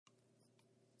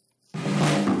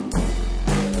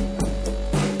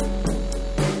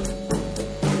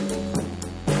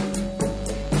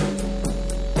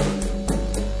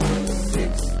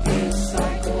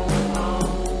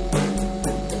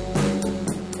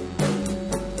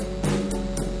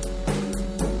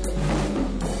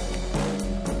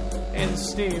is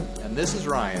Steve. And this is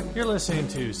Ryan. You're listening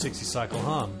to 60 Cycle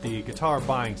Hum, the guitar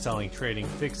buying, selling, trading,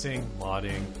 fixing,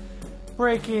 modding,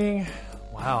 breaking.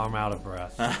 Wow, I'm out of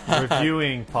breath.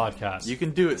 Reviewing podcast. You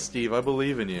can do it, Steve. I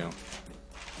believe in you.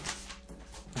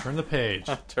 Turn the page.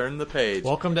 Turn the page.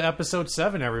 Welcome to episode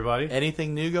 7, everybody.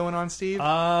 Anything new going on, Steve?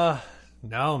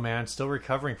 No, man. Still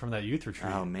recovering from that youth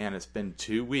retreat. Oh, man. It's been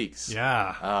 2 weeks.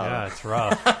 Yeah, it's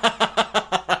rough.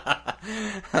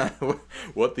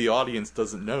 What the audience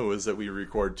doesn't know is that we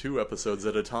record 2 episodes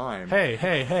at a time.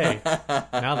 Hey.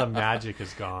 Now the magic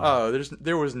is gone. Oh,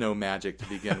 there was no magic to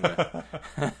begin with.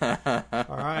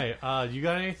 All right. You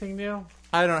got anything new?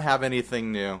 I don't have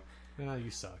anything new. No, you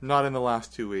suck. Not in the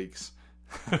last 2 weeks.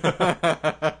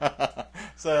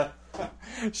 So,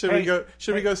 should we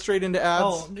go straight into ads?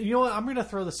 Oh, you know what? I'm going to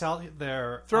throw this out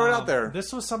there. Throw it out there.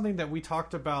 This was something that we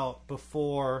talked about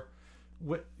before.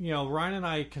 Ryan and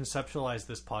I conceptualized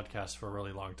this podcast for a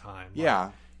really long time.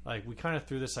 Like we kind of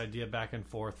threw this idea back and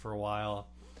forth for a while,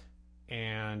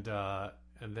 and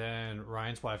then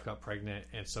Ryan's wife got pregnant,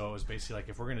 and so it was basically like,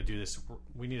 if we're going to do this,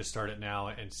 we need to start it now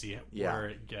and see where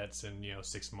it gets in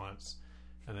 6 months,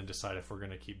 and then decide if we're going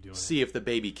to keep doing it. See if the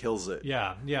baby kills it.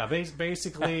 Yeah.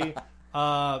 Basically.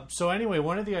 So anyway,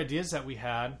 one of the ideas that we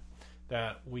had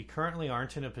that we currently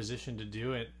aren't in a position to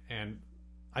do it, and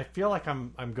I feel like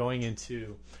I'm going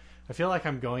into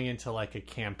like a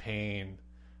campaign,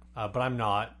 but I'm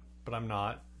not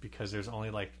because there's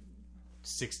only like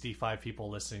 65 people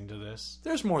listening to this.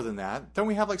 There's more than that. Don't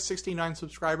we have like 69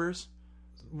 subscribers?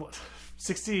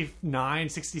 69,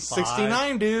 65?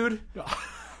 69, dude.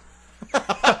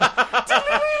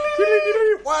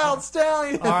 Wild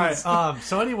stallions. All right.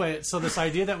 So anyway, this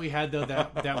idea that we had though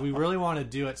that we really want to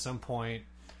do at some point,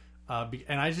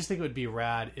 and I just think it would be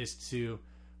rad, is to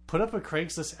put up a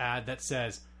Craigslist ad that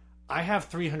says, "I have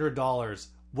 $300.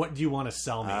 What do you want to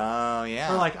sell me?" Oh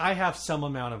yeah. Or like, "I have some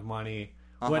amount of money.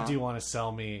 What do you want to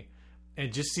sell me?"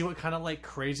 And just see what kind of like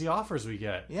crazy offers we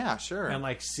get. Yeah, sure. And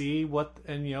like see what,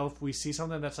 and if we see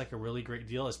something that's like a really great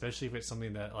deal, especially if it's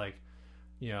something that like,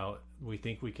 we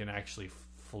think we can actually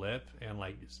flip and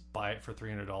like buy it for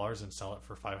 $300 and sell it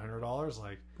for $500,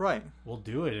 like, right, we'll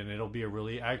do it, and it'll be it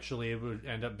would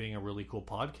end up being a really cool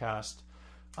podcast.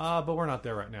 But we're not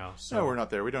there right now. So no, we're not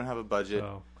there. We don't have a budget.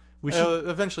 So we should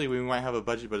eventually we might have a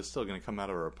budget, but it's still going to come out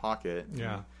of our pocket.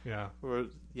 Yeah. Yeah,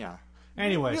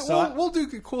 Anyway, so we'll do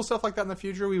cool stuff like that in the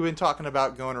future. We've been talking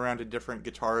about going around to different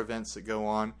guitar events that go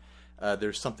on.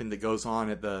 There's something that goes on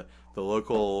at the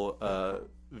local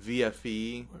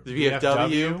VFW,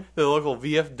 the local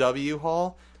VFW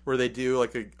hall, where they do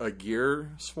like a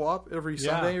gear swap every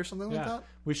Sunday or something like that.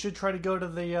 We should try to go to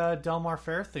the Del Mar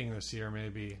Fair thing this year,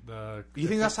 maybe. You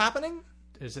think that's happening?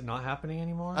 Is it not happening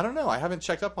anymore? I don't know. I haven't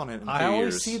checked up on it in 2 years. I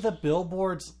always see the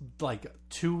billboards like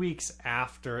 2 weeks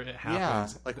after it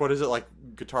happens. Yeah, like what is it, like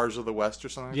Guitars of the West or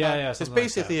something like that? Yeah, it's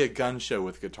basically a gun show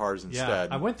with guitars instead.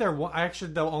 Yeah, I went there.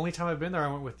 Actually, the only time I've been there,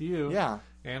 I went with you. Yeah.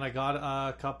 And I got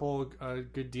a couple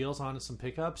good deals on some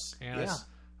pickups, and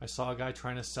I saw a guy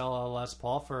trying to sell a Les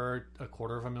Paul for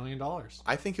 $250,000.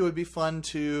 I think it would be fun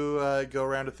to go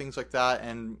around to things like that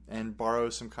and borrow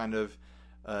some kind of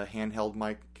handheld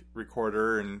mic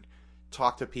recorder and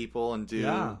talk to people and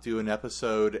do an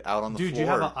episode out on the floor. Dude, you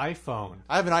have an iPhone.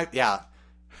 I have an iPhone. Yeah,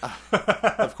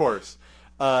 of course.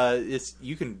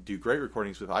 You can do great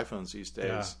recordings with iPhones these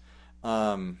days.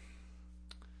 Yeah.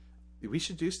 We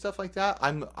should do stuff like that.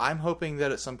 I'm hoping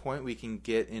that at some point we can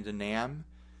get into NAMM.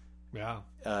 Yeah.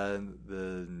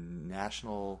 The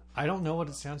National... I don't know what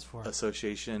it stands for.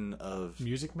 Association of...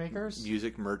 Music Makers?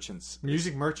 Music Merchants.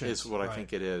 Music Merchants. Is what I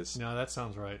think it is. No, that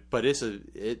sounds right. But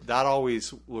that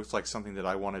always looks like something that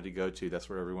I wanted to go to. That's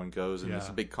where everyone goes. And it's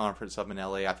a big conference up in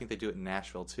LA. I think they do it in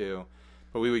Nashville too.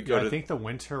 But we would go to... I think the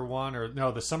winter one,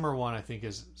 the summer one, I think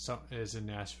is in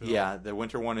Nashville. Yeah, the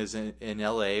winter one is in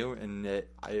LA, and it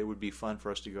would be fun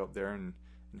for us to go up there and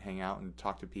hang out and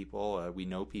talk to people. We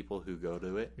know people who go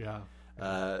to it. Yeah.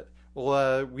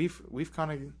 We've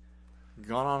kind of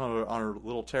gone on a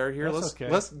little tear here. That's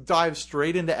Let's dive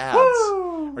straight into ads.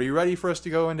 Woo! Are you ready for us to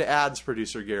go into ads,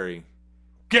 producer Gary?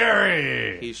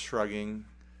 Gary! He's shrugging,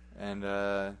 and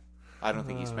I don't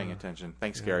think he's paying attention.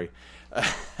 Thanks, Gary.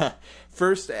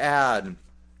 First ad.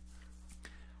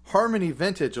 Harmony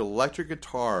Vintage electric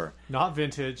guitar. Not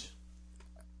vintage.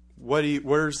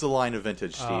 Where's the line of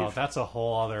vintage, Steve? Oh, that's a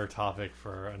whole other topic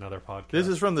for another podcast. This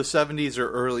is from the 70s or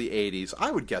early 80s.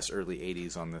 I would guess early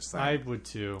 80s on this thing. I would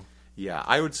too. Yeah,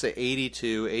 I would say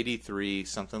 82, 83,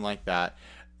 something like that.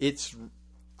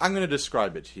 I'm going to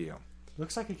describe it to you.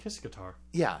 Looks like a Kiss guitar.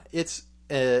 Yeah, it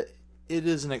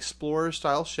is an Explorer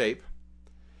style shape.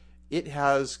 It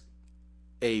has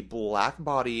a black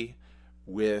body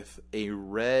with a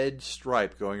red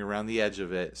stripe going around the edge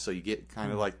of it, so you get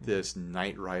kind of like this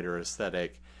Knight Rider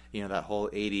aesthetic. You know, that whole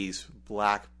 80s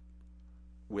black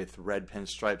with red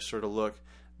pinstripes sort of look.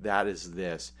 That is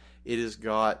this. It has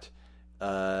got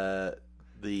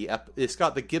it's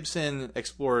got the Gibson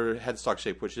Explorer headstock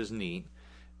shape, which is neat.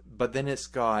 But then it's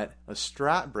got a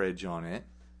Strat bridge on it,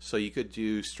 so you could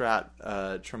do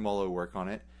Strat tremolo work on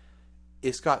it.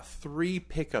 It's got 3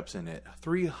 pickups in it,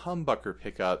 3 humbucker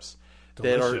pickups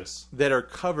that are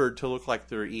covered to look like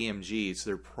they're EMGs.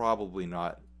 They're probably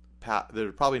not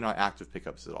active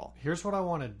pickups at all. Here's what I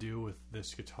want to do with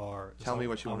this guitar. Tell me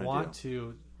what you want to do. I want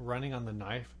to running on the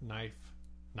Knife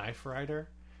Rider.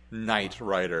 Knight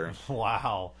Rider.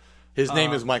 Wow. His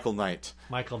name is Michael Knight.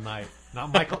 Michael Knight,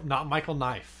 not Michael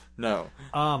Knife. No.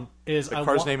 The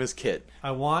car's name is Kit.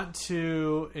 I want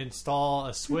to install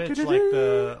a switch like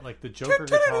the Joker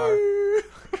guitar.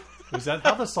 Is that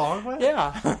how the song went?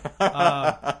 Yeah.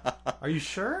 Are you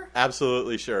sure?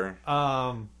 Absolutely sure.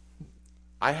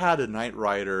 I had a Knight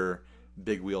Rider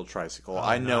big wheel tricycle.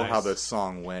 I know how this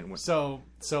song went. So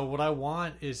what I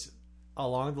want is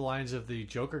along the lines of the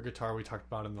Joker guitar we talked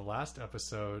about in the last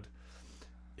episode.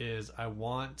 Is I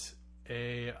want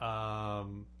a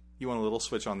you want a little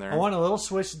switch on there? I want a little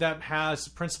switch that has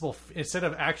Principal instead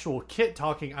of actual Kit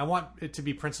talking. I want it to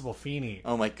be Principal Feeney.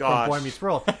 Oh my gosh! From Boy Meets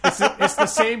World. It's the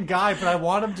same guy, but I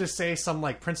want him to say some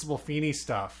like Principal Feeney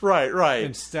stuff. Right.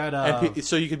 Instead of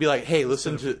so you could be like, "Hey,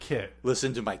 listen to Kit.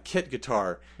 Listen to my Kit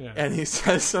guitar," yeah. and he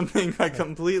says something like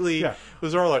completely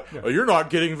bizarre, like, "Oh, you're not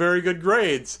getting very good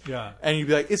grades." Yeah, and you'd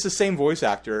be like, "It's the same voice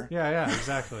actor." Yeah,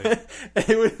 exactly.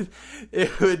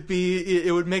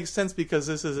 it would make sense because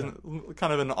this is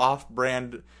kind of an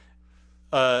off-brand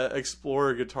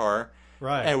Explorer guitar,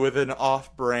 right? And with an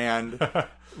off-brand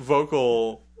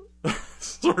vocal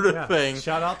sort of thing.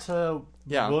 Shout out to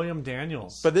William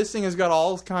Daniels. But this thing has got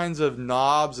all kinds of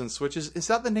knobs and switches. Is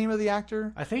that the name of the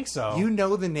actor? I think so. You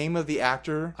know the name of the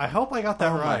actor? I hope I got that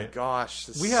right. Oh my gosh,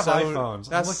 we have iPhones.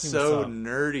 That's so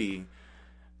nerdy.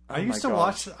 I used to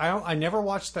watch. I never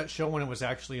watched that show when it was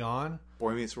actually on.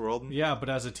 Boy Meets World. Yeah, but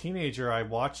as a teenager, I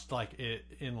watched like it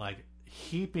in like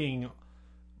heaping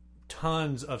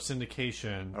tons of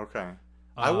syndication. Okay,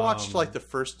 I watched like the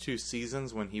first 2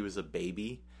 seasons when he was a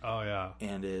baby. Oh yeah,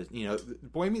 and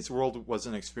Boy Meets World was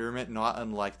an experiment, not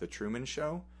unlike the Truman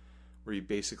Show, where you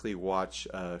basically watch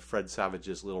Fred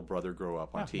Savage's little brother grow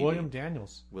up on TV. William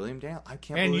Daniels. I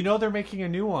can't. And they're making a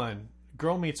new one,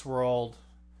 Girl Meets World.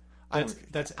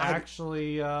 That's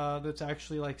actually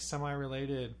like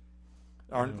semi-related.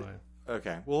 Anyway.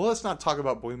 Okay, well, let's not talk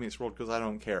about Boy Meets World because I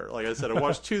don't care. Like I said, I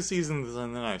watched 2 seasons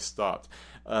and then I stopped.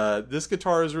 This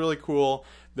guitar is really cool.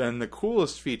 Then the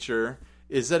coolest feature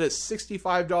is that it's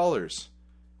 $65.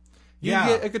 You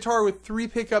get a guitar with 3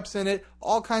 pickups in it,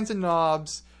 all kinds of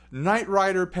knobs, Knight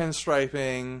Rider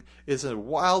pinstriping. It's a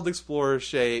wild Explorer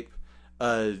shape.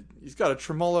 He's got a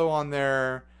tremolo on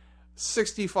there.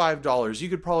 $65. You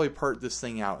could probably part this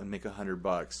thing out and make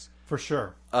 $100 for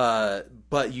sure.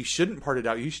 But you shouldn't part it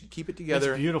out. You should keep it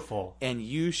together. It's beautiful, and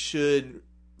you should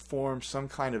form some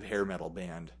kind of hair metal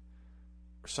band,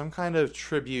 or some kind of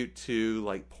tribute to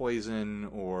like Poison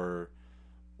or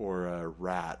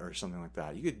Rat or something like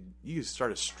that. You could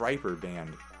start a Striper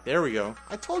band. There we go.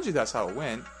 I told you that's how it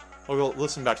went. I'll go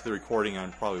listen back to the recording.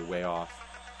 I'm probably way off.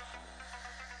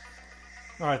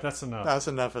 All right, that's enough. That's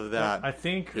enough of that. I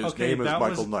think his name is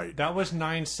Michael Knight. That was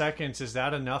 9 seconds. Is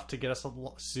that enough to get us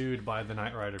sued by the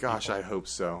Knight Rider? Gosh, people? I hope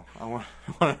so. I want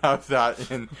to have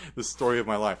that in the story of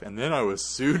my life. And then I was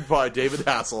sued by David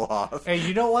Hasselhoff. Hey,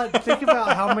 you know what? Think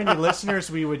about how many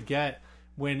listeners we would get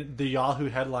when the Yahoo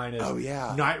headline is,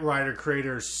 Knight Rider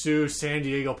creators sue San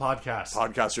Diego podcast.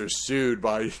 Podcasters sued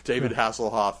by David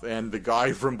Hasselhoff and the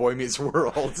guy from Boy Meets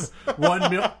World.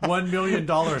 $1 million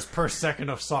per second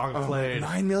of song played.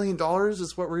 $9 million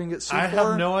is what we're going to get sued for? I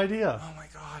have no idea. Oh my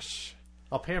gosh.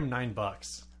 I'll pay him $9.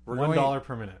 $1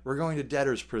 per minute. We're going to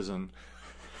debtor's prison.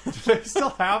 Do they still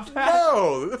have that?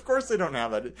 No, of course they don't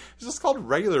have that. It's just called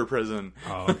regular prison.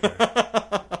 Oh, okay.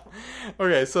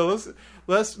 Okay, so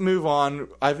let's move on.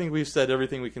 I think we've said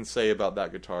everything we can say about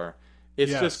that guitar.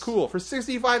 It's just cool. For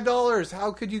 $65,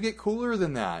 how could you get cooler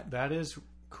than that? That is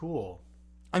cool.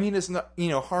 I mean, it's not,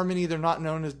 Harmony, they're not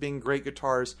known as being great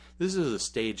guitars. This is a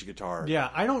stage guitar. Yeah,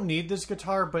 I don't need this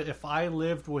guitar, but if I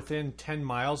lived within 10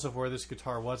 miles of where this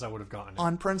guitar was, I would have gotten it.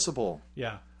 On principle.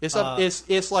 Yeah.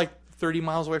 It's like 30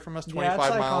 miles away from us, 25 miles.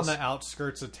 Yeah, it's like on the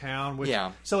outskirts of town.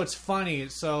 So it's funny.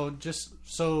 So just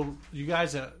so you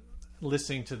guys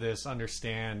listening to this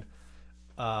understand,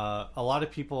 a lot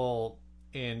of people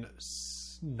in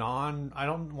I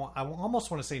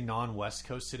almost want to say non-West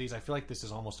Coast cities. I feel like this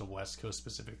is almost a West Coast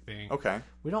specific thing. Okay.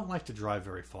 We don't like to drive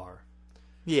very far.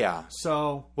 Yeah.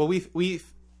 So, well, we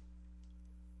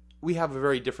have a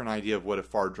very different idea of what a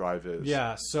far drive is.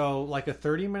 Yeah. So, like a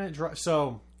 30-minute drive.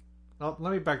 So, let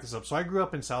me back this up. So, I grew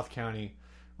up in South County.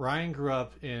 Ryan grew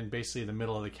up in basically the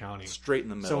middle of the county. Straight in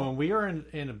the middle. So, when we were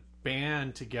in a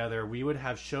band together, we would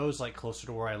have shows like closer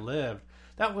to where I lived.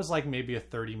 That was like maybe a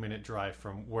 30-minute drive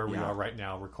from where we are right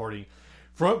now, recording.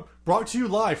 Brought to you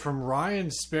live from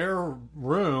Ryan's spare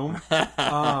room.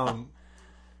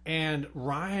 And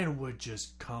Ryan would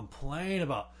just complain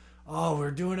about, we're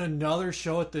doing another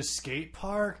show at this skate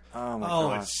park. Oh my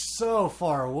gosh. It's so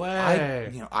far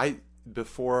away.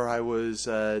 Before I was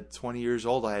 20 years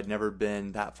old, I had never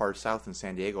been that far south in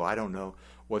San Diego. I don't know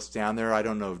what's down there. I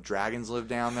don't know if dragons live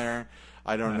down there.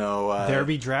 I don't know. There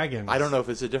be dragons. I don't know if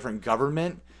it's a different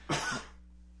government.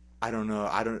 I don't know.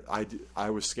 I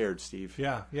was scared, Steve.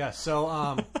 Yeah.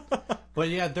 So, but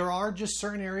yeah, there are just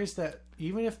certain areas that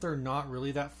even if they're not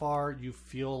really that far, you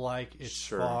feel like it's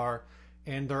far,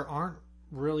 and there aren't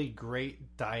really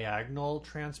great diagonal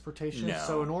transportation. No.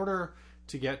 So in order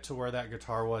to get to where that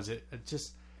guitar was, it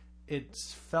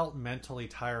felt mentally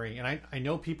tiring. And I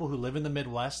know people who live in the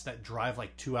Midwest that drive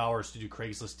like 2 hours to do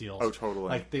Craigslist deals. Oh, totally.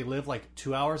 Like they live like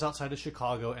 2 hours outside of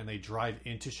Chicago and they drive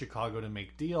into Chicago to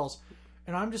make deals.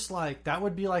 And I'm just like, that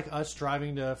would be like us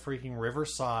driving to freaking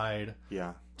Riverside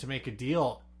to make a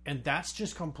deal. And that's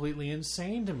just completely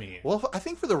insane to me. Well, I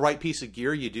think for the right piece of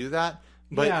gear, you do that.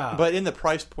 But in the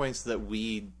price points that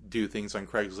we do things on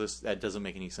Craigslist, that doesn't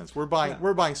make any sense. We're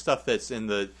buying stuff that's in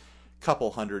the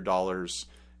couple $100s,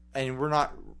 and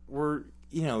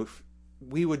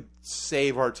we would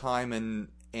save our time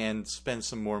and spend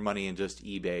some more money and just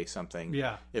eBay something.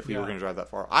 If we were going to drive that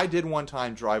far. I did one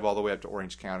time drive all the way up to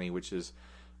Orange County, which is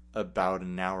about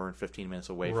an hour and 15 minutes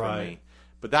away from me.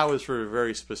 But that was for a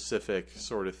very specific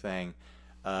sort of thing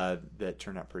that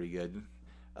turned out pretty good.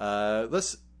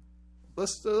 Let's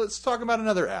talk about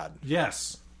another ad.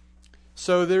 Yes.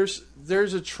 So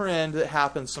there's a trend that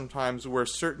happens sometimes where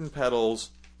certain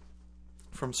pedals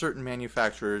from certain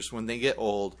manufacturers, when they get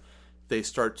old, they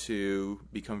start to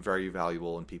become very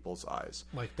valuable in people's eyes.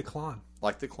 Like the Klon.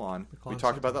 We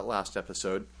talked about that last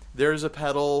episode. There's a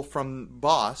pedal from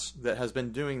Boss that has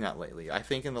been doing that lately. I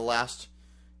think in the last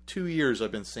 2 years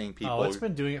I've been seeing people... Oh, it's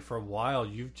been doing it for a while.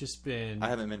 You've just been... I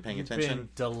haven't been paying attention. Been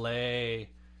delay...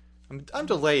 I'm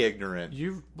delay ignorant.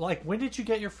 When did you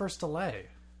get your first delay?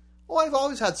 Well, I've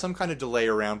always had some kind of delay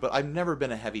around, but I've never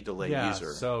been a heavy delay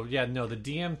user. So the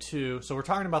DM2. So we're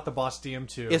talking about the Boss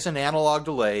DM2. It's an analog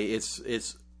delay. It's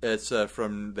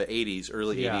from the 80s,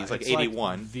 early 80s, like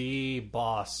 81. Like the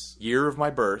Boss year of my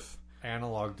birth.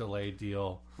 Analog delay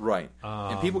deal. Right.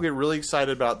 And people get really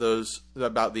excited about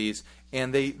these,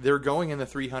 and they're going in the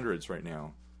 300s right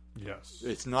now. Yes.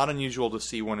 It's not unusual to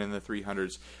see one in the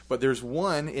 300s, but there's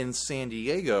one in San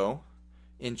Diego,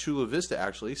 in Chula Vista,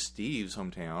 actually, Steve's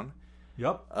hometown.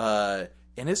 Yep.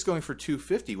 And it's going for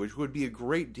 $250, which would be a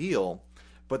great deal,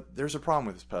 but there's a problem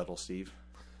with this pedal, Steve.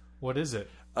 What is it?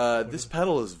 This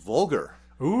pedal is vulgar.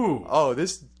 Ooh. Oh,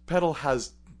 this pedal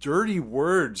has dirty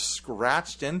words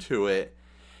scratched into it,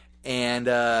 and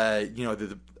I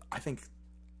think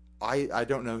I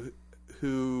don't know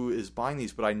who is buying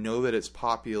these, but I know that it's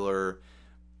popular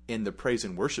in the praise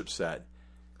and worship set.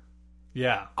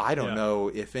 Yeah. I don't know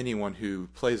if anyone who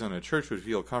plays on a church would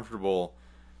feel comfortable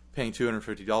paying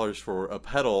 $250 for a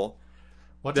pedal.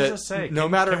 What does it say? No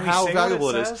matter how valuable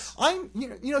it is.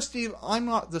 Steve, I'm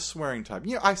not the swearing type.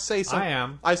 I say some. I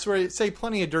am. I say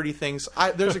plenty of dirty things.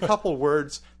 There's a couple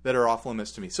words that are off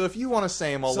limits to me. So if you want to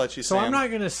say them, I'll let you say them. So I'm not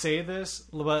going to say this,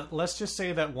 but let's just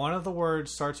say that one of the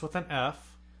words starts with an F.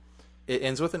 It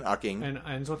ends with an ucking. And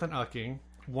ends with an ucking.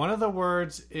 One of the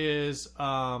words is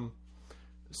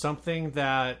something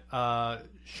that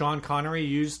Sean Connery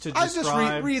used to describe.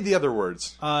 I just read the other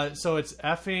words. So it's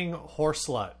effing horse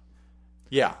slut.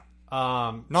 Yeah.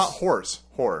 Not horse.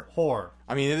 Whore. Whore.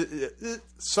 I mean,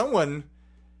 someone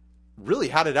really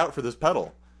had it out for this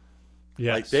pedal.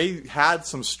 Yes. Like, they had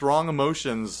some strong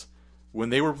emotions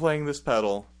when they were playing this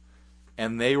pedal,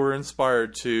 and they were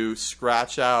inspired to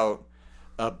scratch out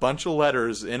a bunch of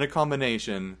letters in a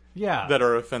combination that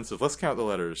are offensive. Let's count the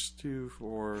letters. 2,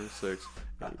 4, 6,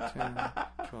 8, 10,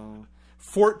 12...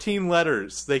 14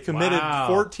 letters. They committed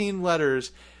 14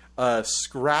 letters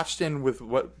scratched in with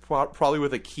probably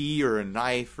with a key or a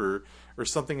knife or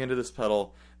something into this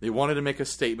pedal. They wanted to make a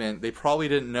statement. They probably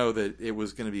didn't know that it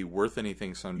was going to be worth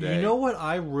anything someday. You know what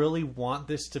I really want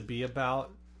this to be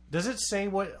about? Does it say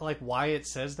why it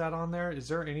says that on there? Is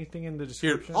there anything in the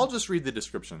description? Here, I'll just read the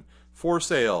description. For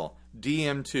sale,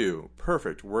 DM2,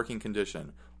 perfect working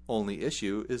condition. Only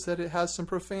issue is that it has some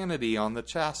profanity on the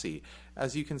chassis,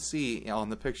 as you can see on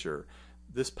the picture.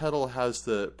 This pedal has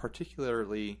the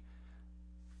particularly...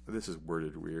 This is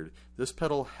worded weird. This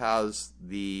pedal has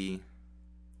the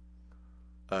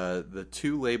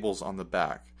 2 labels on the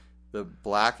back. The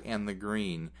black and the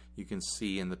green you can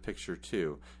see in the picture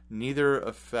too. Neither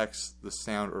affects the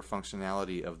sound or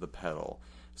functionality of the pedal.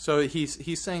 So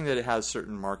he's saying that it has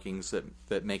certain markings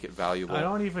that make it valuable. I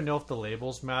don't even know if the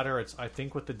labels matter. I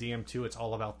think with the DM2, it's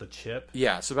all about the chip.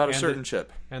 Yeah, it's about a certain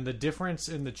chip. And the difference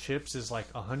in the chips is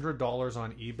like $100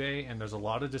 on eBay, and there's a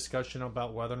lot of discussion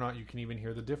about whether or not you can even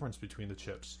hear the difference between the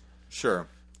chips. Sure.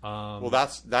 Well,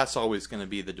 that's always going to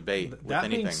be the debate with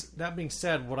anything. That being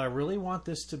said, what I really want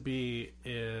this to be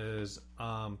is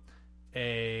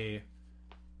a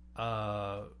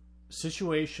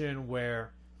situation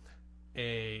where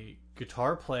a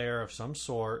guitar player of some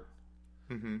sort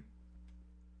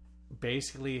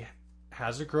basically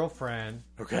has a girlfriend.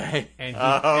 Okay.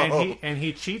 And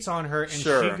he cheats on her, and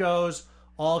Sure. she goes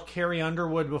all Carrie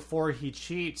Underwood before he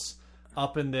cheats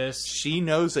up in this. She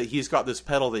knows that he's got this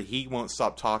pedal that he won't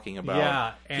stop talking about.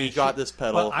 Yeah, and he got this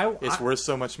pedal. It's worth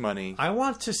so much money. I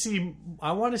want to see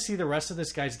the rest of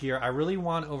this guy's gear. I really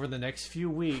want over the next few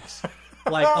weeks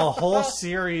like a whole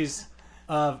series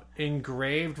of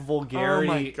engraved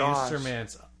vulgarity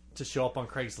instruments to show up on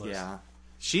Craigslist. Yeah.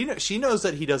 She knows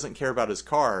that he doesn't care about his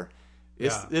car.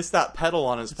 It's that pedal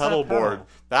on his pedal board.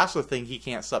 That's the thing he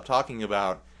can't stop talking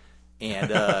about.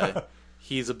 And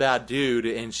he's a bad dude,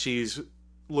 and she's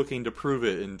looking to prove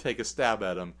it and take a stab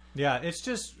at him. Yeah, it's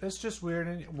just weird.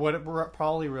 And what it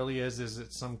probably really is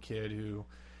it's some kid who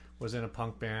was in a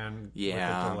punk band with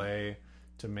a delay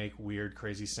to make weird,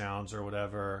 crazy sounds or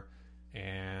whatever,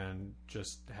 and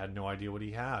just had no idea what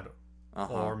he had.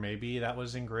 Or maybe that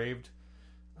was engraved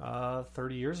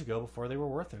 30 years ago before they were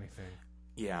worth anything.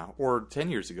 Yeah, or 10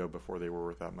 years ago before they were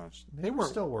worth that much. They were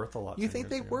still worth a lot. You think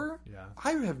they were? Yeah.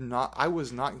 I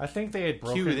was not. I think they had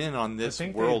broken, cued in on this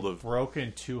world of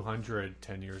broken 200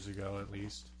 10 years ago at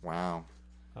least. Wow.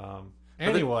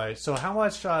 Anyway, so how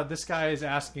much this guy is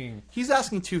asking? He's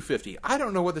asking $250. I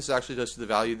don't know what this actually does to the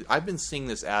value. I've been seeing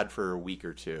this ad for a week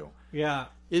or two. Yeah,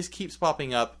 it keeps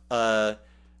popping up.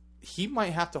 He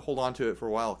might have to hold on to it for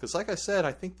a while because, like I said,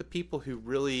 I think the people who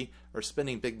really are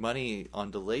spending big money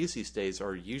on delays these days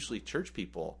are usually church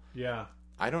people. Yeah.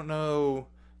 I don't know.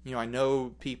 I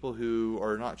know people who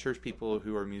are not church people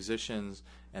who are musicians,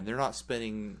 and they're not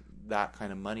spending that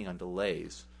kind of money on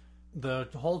delays. The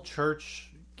whole church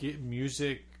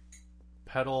music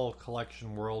pedal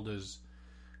collection world is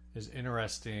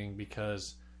interesting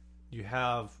because you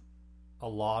have a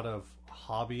lot of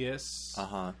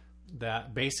hobbyists.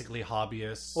 That basically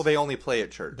hobbyists. Well, they only play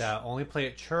at church. That only play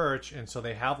at church, and so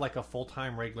they have like a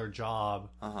full-time regular job.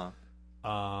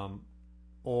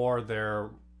 Or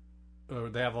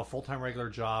they have a full-time regular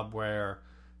job where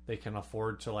they can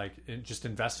afford to like just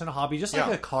invest in a hobby, just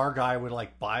like a car guy would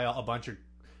like buy a bunch of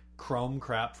chrome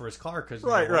crap for his car because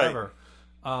whatever.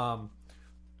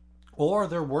 Or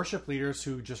they're worship leaders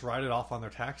who just write it off on their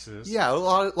taxes. Yeah, a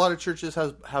lot of churches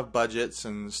have budgets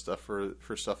and stuff for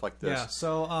stuff like this. Yeah,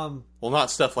 so well,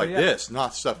 not stuff like this,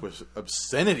 not stuff with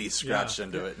obscenity scratched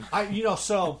into it.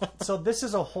 So this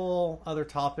is a whole other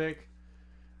topic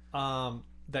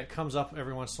that comes up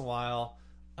every once in a while.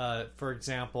 For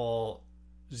example,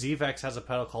 Zvex has a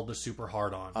pedal called the Super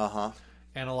Hard-On.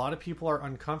 And a lot of people are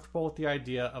uncomfortable with the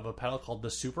idea of a pedal called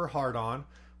the Super Hard-On,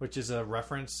 which is a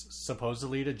reference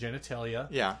supposedly to genitalia.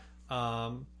 Yeah.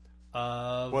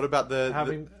 What about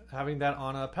having that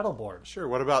on a pedal board? Sure.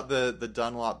 What about the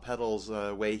Dunlop pedals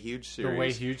Way Huge series? The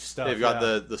Way Huge stuff. They've got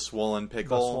the Swollen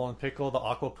Pickle. The Swollen Pickle, the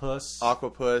Aquapus.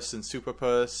 Aquapus and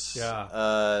Superpus.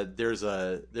 Yeah. There's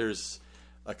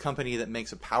a company that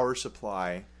makes a power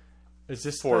supply. Is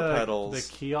this for pedals. The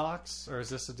Kiox, or is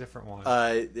this a different one?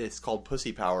 It's called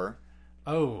Pussy Power.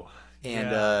 Oh.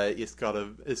 And it's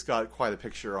got quite a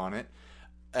picture on it.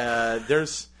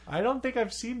 There's I don't think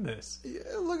I've seen this.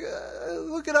 Look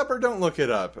it up or don't look it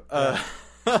up.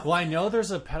 Well, I know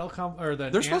there's a pedal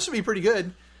they're supposed to be pretty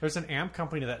good. There's an amp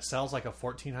company that sells like a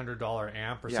 $1,400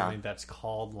 amp or something that's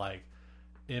called like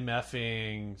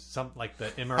MFing something like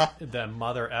the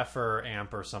Mother Effer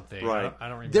amp or something. Right. I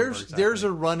don't remember. There's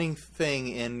a running thing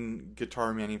in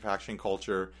guitar manufacturing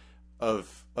culture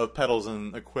of pedals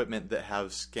and equipment that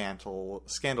have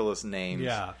scandalous names.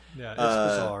 Yeah, it's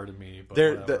bizarre to me.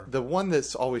 But the one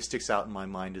that's always sticks out in my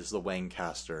mind is the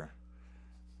Wancaster.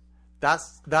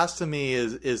 That's to me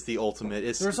is the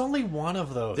ultimate. There's only one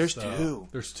of those. There's two.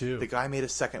 There's two. The guy made a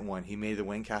second one. He made the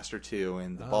Wingcaster 2,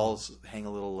 and the balls hang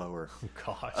a little lower.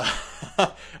 Gosh.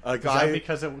 A guy, is that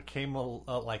because it came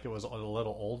like it was a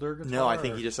little older guitar? No, I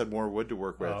think he just had more wood to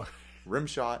work with. Oh. Rim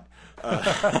shot.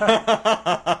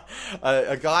 A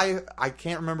guy, I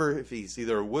can't remember if he's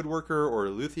either a woodworker or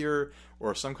a luthier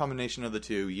or some combination of the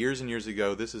two. Years and years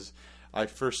ago, I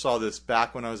first saw this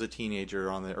back when I was a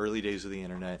teenager on the early days of the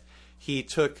internet. He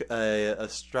took a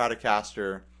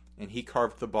Stratocaster and he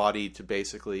carved the body to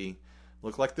basically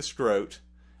look like the scrote,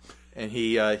 and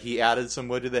he added some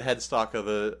wood to the headstock of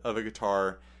a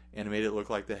guitar and made it look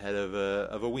like the head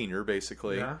of a wiener,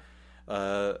 basically. Yeah.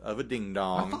 Of a ding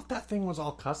dong. I thought that thing was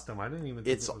all custom. I didn't even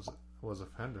think it was a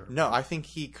Fender. No, I think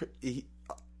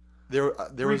there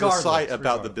was a site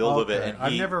about the build of it, and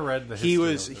I've never read the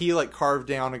history. He like carved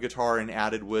down a guitar and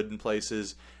added wood in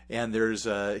places. And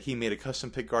he made a custom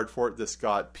pickguard for it that's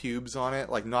got pubes on it,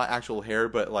 like not actual hair,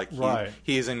 but like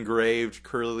he's engraved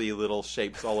curly little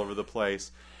shapes all over the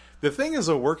place. The thing is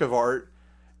a work of art,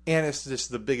 and it's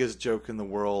just the biggest joke in the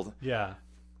world. Yeah.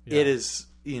 It is.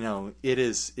 It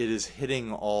is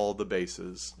hitting all the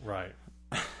bases. Right.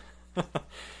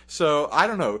 So, I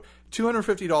don't know.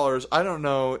 $250, I don't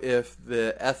know if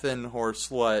the Ethan Horse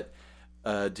Slut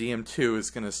DM2 is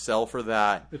going to sell for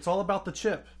that. It's all about the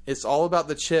chip. It's all about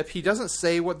the chip. He doesn't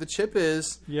say what the chip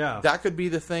is. Yeah. That could be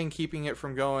the thing keeping it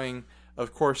from going.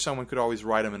 Of course, someone could always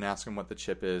write him and ask him what the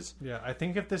chip is. Yeah, I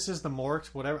think if this is the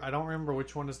whatever, I don't remember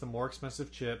which one is the more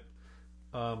expensive chip.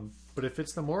 But if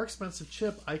it's the more expensive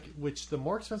chip, which the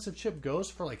more expensive chip goes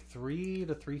for like $300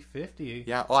 to $350.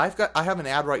 Yeah, well, I have an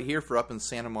ad right here for up in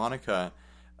Santa Monica,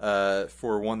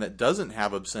 for one that doesn't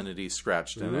have obscenity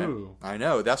scratched in it. I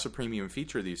know, that's a premium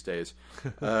feature these days.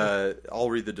 I'll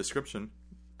read the description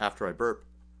after I burp.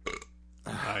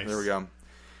 Nice. There we go.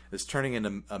 It's turning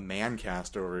into a man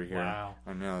cast over here. Wow.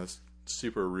 I know, it's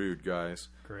super rude, guys.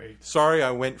 Great. Sorry,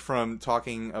 I went from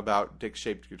talking about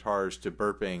dick-shaped guitars to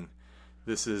burping.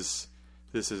 This is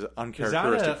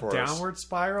uncharacteristic for us. Is that a downward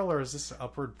spiral, or is this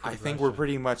upward progression? I think we're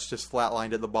pretty much just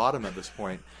flatlined at the bottom at this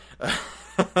point.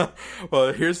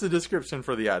 Well, here's the description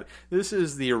for the ad. This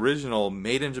is the original,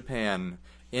 made in Japan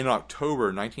in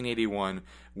October 1981,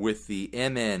 with the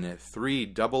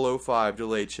MN3005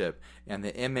 delay chip and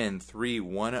the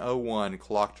MN3101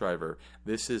 clock driver.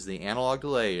 This is the analog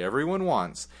delay everyone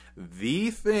wants. The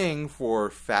thing for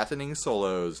fattening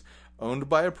solos. Owned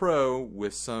by a pro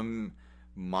with some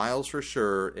miles for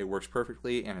sure. It works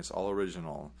perfectly, and it's all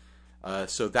original.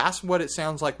 So that's what it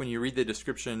sounds like when you read the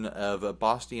description of a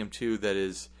Boss DM2 that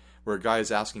is where a guy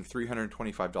is asking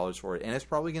 $325 for it, and it's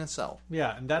probably going to sell.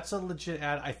 Yeah, and that's a legit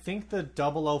ad. I think the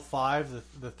 005,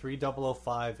 the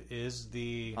 3005 is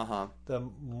the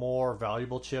more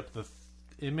valuable chip. The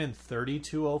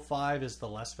MN3205 is the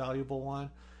less valuable one.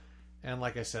 And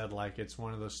like I said, like it's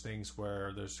one of those things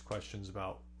where there's questions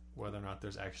about whether or not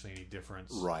there's actually any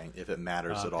difference. Right, if it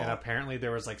matters at all. And apparently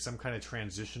there was like some kind of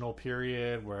transitional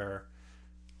period where,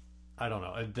 I don't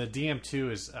know, the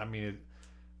DM2 is, I mean,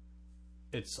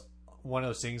 it's one of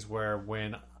those things where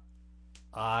when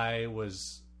I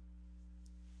was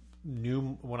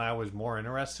more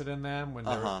interested in them,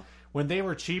 when they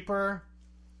were cheaper,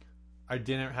 I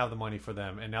didn't have the money for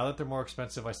them, and now that they're more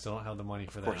expensive, I still don't have the money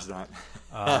for them. Of course not.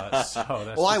 So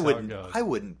that's well, how it goes. I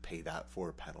wouldn't pay that for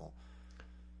a pedal.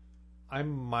 I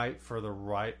might for the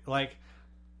right, like,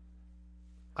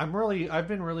 I've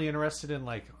been really interested in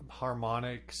like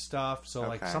harmonic stuff. So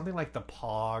like something like the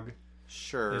Pog,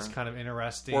 sure, is kind of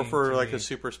interesting. Or for like a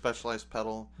super specialized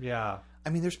pedal. Yeah. I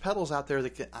mean, there's pedals out there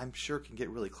that I'm sure can get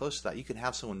really close to that. You can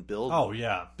have someone build. Oh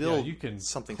yeah, build you can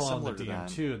something similar the to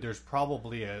DM2. that. There's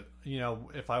probably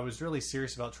if I was really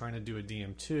serious about trying to do a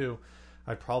DM2,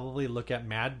 I'd probably look at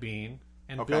Mad Bean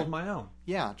and build my own.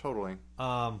 Yeah, totally.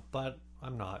 But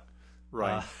I'm not.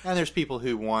 Right. And there's people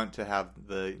who want to have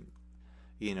the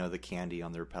candy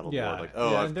on their pedal board.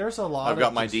 Like, there's a lot. I've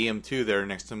got my DM2 there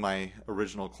next to my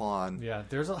original Klon. Yeah,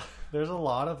 there's a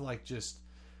lot of like just.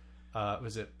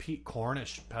 Was it Pete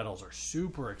Cornish pedals are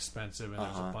super expensive, and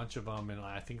there's a bunch of them, and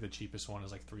I think the cheapest one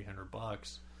is like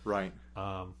 $300. Right.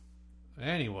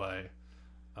 Anyway,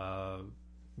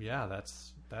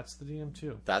 that's the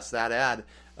DM2. That's that ad.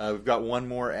 We've got one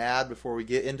more ad before we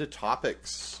get into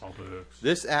topics.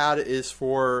 This ad is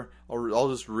for, I'll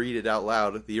just read it out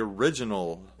loud. The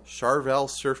original Charvel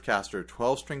Surfcaster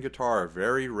 12-string guitar,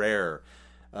 very rare.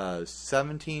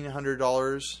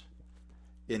 $1,700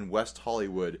 in West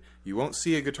Hollywood. You won't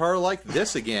see a guitar like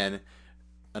this again.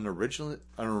 An original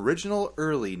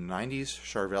early 90s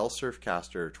Charvel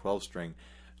Surfcaster 12-string.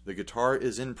 The guitar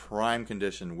is in prime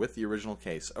condition with the original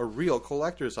case, a real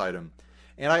collector's item.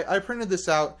 And I printed this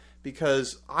out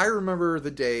because I remember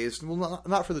the days, well,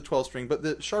 not for the 12-string, but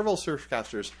the Charvel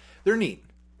Surfcasters, they're neat.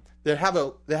 They have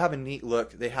a neat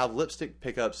look. They have lipstick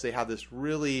pickups. They have this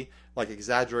really like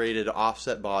exaggerated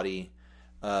offset body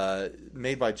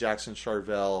made by Jackson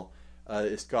Charvel.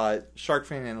 It's got shark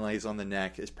fin inlays on the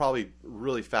neck. It's probably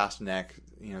really fast neck.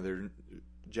 You know,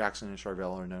 Jackson and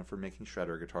Charvel are known for making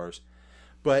shredder guitars.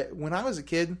 But when I was a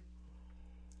kid,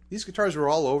 these guitars were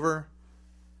all over.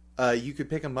 You could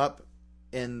pick them up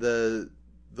in the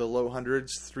low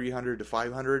hundreds, 300 to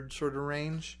 500 sort of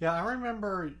range. Yeah, I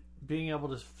remember being able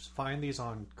to find these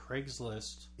on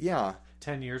Craigslist. Yeah,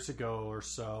 10 years ago or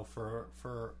so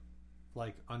for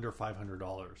like under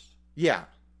 $500. Yeah,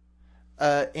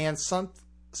 and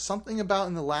something about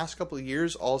in the last couple of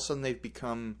years, all of a sudden they've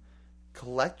become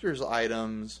collector's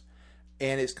items,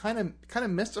 and it's kind of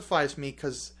mystifies me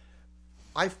because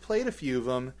I've played a few of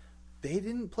them. They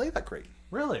didn't play that great.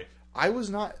 Really? I was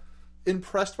not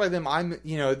impressed by them. I'm,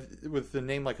 with the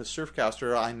name like a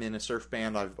Surfcaster, I'm in a surf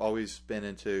band. I've always been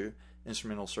into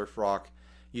instrumental surf rock.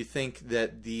 You think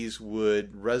that these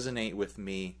would resonate with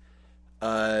me.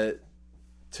 To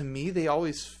me, they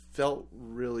always felt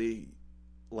really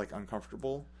like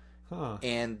uncomfortable. Huh.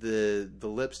 And the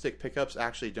lipstick pickups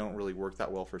actually don't really work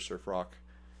that well for surf rock.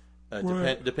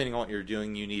 Right. Depending on what you're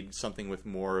doing, you need something with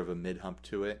more of a mid hump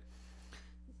to it.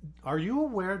 Are you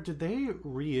aware, did they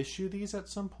reissue these at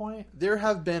some point? There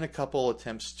have been a couple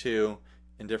attempts to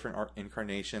in different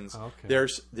incarnations. Okay.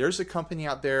 There's a company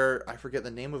out there, I forget the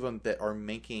name of them, that are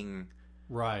making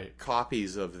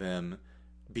copies of them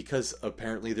because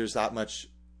apparently there's that much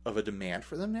of a demand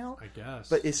for them now. I guess.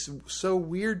 But it's so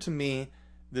weird to me,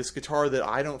 this guitar that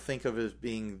I don't think of as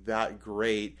being that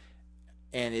great,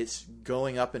 and it's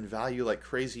going up in value like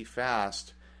crazy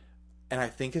fast. And I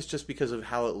think it's just because of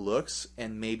how it looks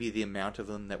and maybe the amount of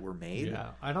them that were made.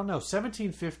 Yeah, I don't know.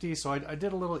 1750, so I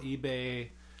did a little eBay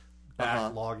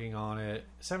backlogging on it.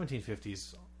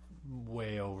 1750's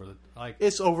way over.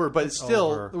 It's over, but it's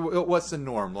still, what's the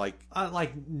norm?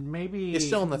 Maybe... It's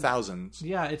still in the thousands.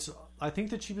 Yeah, I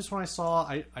think the cheapest one I saw,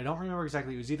 I don't remember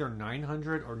exactly, it was either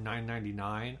 $900 or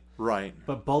 $999. Right.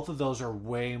 But both of those are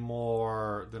way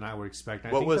more than I would expect.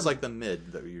 What was the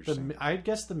mid that you were saying? I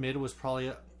guess the mid was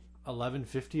probably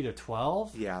 $1150 to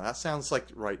 $12. Yeah, that sounds like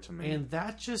right to me. And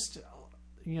that just,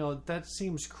 that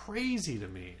seems crazy to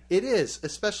me. It is,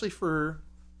 especially for,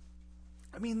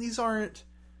 I mean, these aren't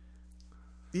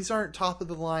top of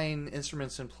the line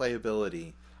instruments in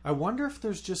playability. I wonder if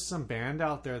there's just some band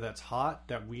out there that's hot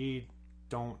that we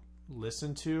don't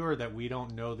listen to or that we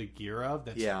don't know the gear of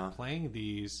that's playing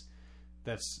these.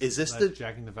 That's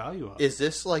jacking the value up. Is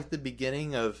this like the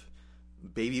beginning of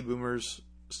baby boomers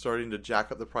starting to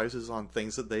jack up the prices on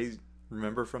things that they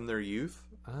remember from their youth?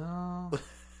 Not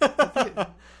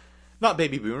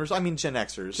baby boomers. I mean Gen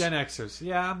Xers. Gen Xers.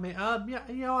 Yeah.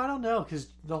 I don't know because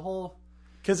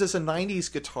it's a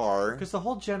 90s guitar. Because the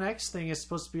whole Gen X thing is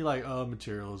supposed to be like,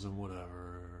 materialism,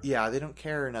 whatever. Yeah, they don't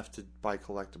care enough to buy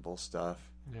collectible stuff.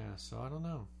 Yeah, so I don't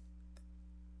know.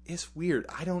 It's weird.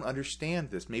 I don't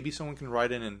understand this. Maybe someone can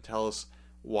write in and tell us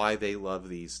why they love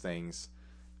these things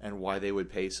and why they would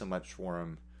pay so much for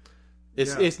them.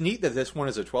 It's neat that this one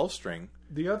is a 12-string.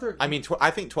 I mean,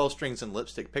 I think 12 strings and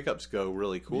lipstick pickups go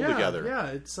really cool together. Yeah,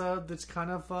 it's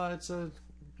kind of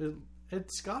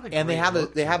it's got a and they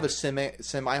have a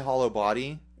semi hollow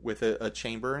body with a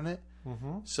chamber in it.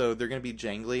 Mm-hmm. So they're going to be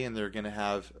jangly and they're going to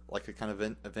have like a kind of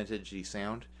a vintagey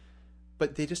sound,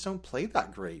 but they just don't play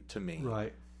that great to me.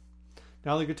 Right.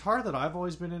 Now the guitar that I've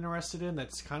always been interested in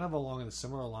that's kind of along the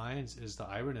similar lines is the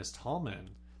Ibanez Tallman.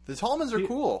 The Tallmans are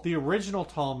cool. The original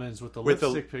Tallmans with the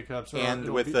lipstick pickups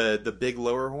and with the big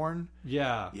lower horn.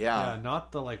 Yeah,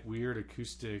 not the like weird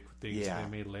acoustic things they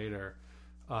made later.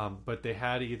 But they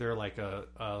had either like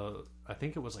I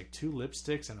think it was like 2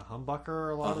 lipsticks and a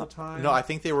humbucker a lot of the time. No, I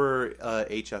think they were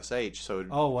HSH. So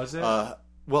was it?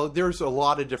 Well, there's a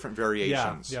lot of different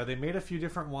variations. Yeah, they made a few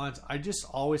different ones. I just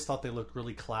always thought they looked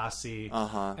really classy.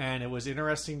 And it was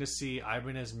interesting to see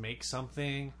Ibanez make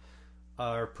something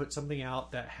or put something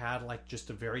out that had like just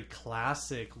a very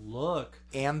classic look.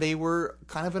 And they were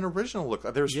kind of an original look.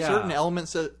 There's certain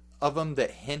elements of them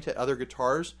that hint at other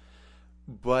guitars,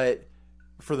 but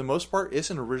for the most part, it's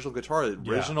an original guitar.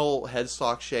 The original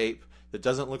headstock shape that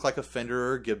doesn't look like a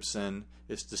Fender or Gibson.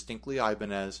 It's distinctly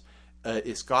Ibanez.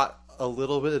 It's got a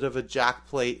little bit of a jack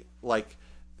plate, like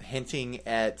hinting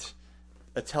at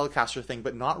a Telecaster thing,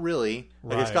 but not really.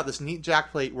 Like it's got this neat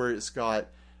jack plate where it's got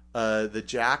the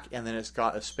jack, and then it's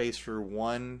got a space for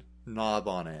one knob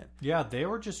on it. Yeah, they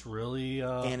were just really,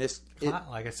 and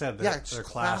like I said, they're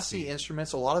classy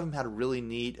instruments. A lot of them had really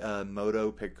neat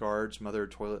Moto pick guards, mother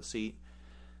toilet seat.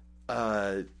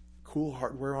 Cool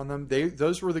hardware on them.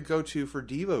 Those were the go-to for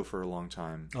Devo for a long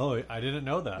time. Oh, I didn't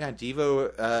know that. Yeah,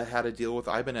 Devo had a deal with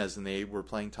Ibanez, and they were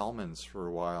playing Talmans for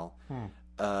a while.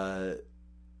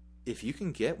 If you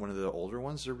can get one of the older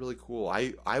ones, they're really cool.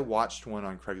 I watched one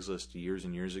on Craigslist years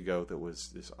and years ago that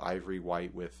was this ivory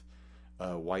white with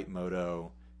white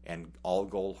moto and all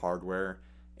gold hardware,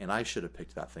 and I should have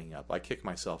picked that thing up. I kick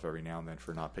myself every now and then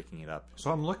for not picking it up.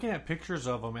 So I'm looking at pictures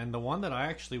of them, and the one that I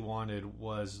actually wanted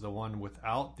was the one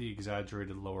without the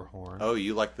exaggerated lower horn. Oh,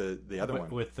 you like the other one?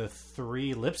 With the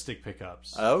 3 lipstick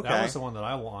pickups. Oh, okay. That was the one that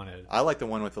I wanted. I like the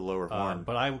one with the lower horn.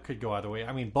 But I could go either way.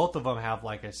 I mean, both of them have,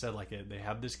 like I said, they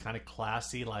have this kind of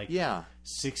classy,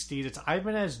 60s. It's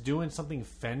Ibanez doing something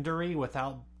Fendery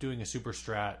without doing a super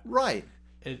Strat. Right.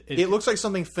 It looks like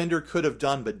something Fender could have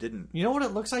done but didn't. You know what it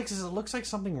looks like? It looks like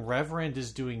something Reverend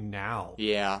is doing now.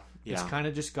 Yeah. It's kind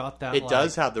of just got that. It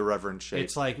does have the Reverend shape.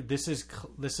 It's like this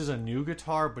is a new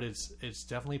guitar, but it's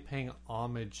definitely paying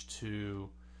homage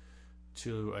to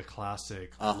a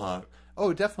classic. look.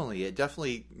 Oh, definitely. It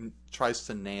definitely tries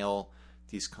to nail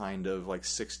these kind of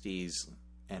 60s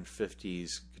and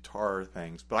 50s guitar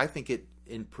things, but I think it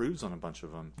improves on a bunch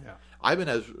of them. Yeah.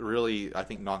 Ibanez really, I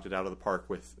think, knocked it out of the park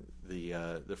with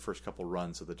the first couple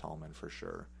runs of the Talman for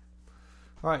sure.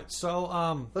 All right,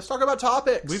 so let's talk about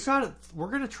topics. We're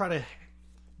going to try to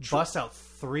bust out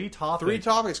 3 topics. 3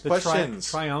 topics. Questions.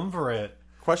 Triumvirate.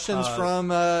 Questions from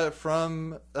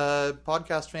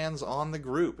podcast fans on the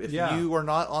group. If you are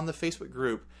not on the Facebook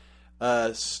group,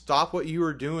 stop what you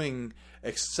are doing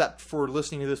except for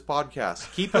listening to this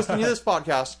podcast. Keep listening to this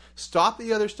podcast. Stop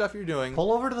the other stuff you're doing.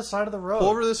 Pull over to the side of the road.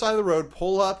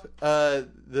 Pull up the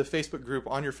Facebook group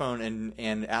on your phone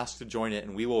and ask to join it,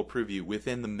 and we will approve you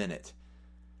within the minute.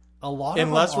 A lot of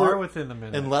them are within the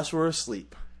minute. Unless we're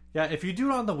asleep. Yeah, if you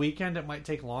do it on the weekend, it might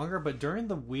take longer, but during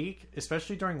the week,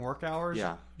 especially during work hours,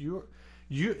 I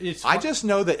just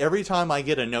know that every time I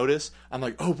get a notice, I'm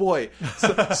like, oh boy,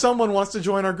 someone wants to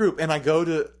join our group, and I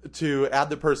go to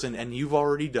add the person, and you've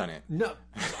already done it. No,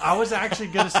 I was actually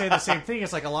going to say the same thing.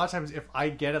 It's like a lot of times if I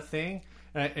get a thing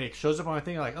and it shows up on my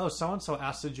thing, like, oh, so and so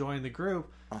asked to join the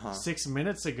group 6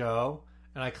 minutes ago,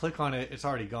 and I click on it, it's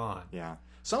already gone. Yeah,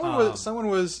 someone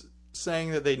was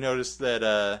saying that they noticed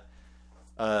that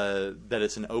that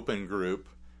it's an open group,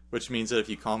 which means that if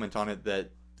you comment on it, that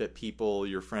people,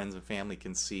 your friends and family,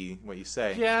 can see what you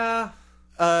say. Yeah.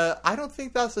 I don't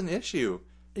think that's an issue.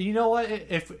 You know what?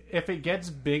 If it gets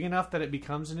big enough that it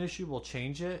becomes an issue, we'll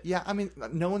change it. Yeah, I mean,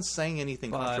 no one's saying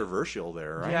anything controversial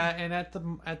there, right? Yeah, and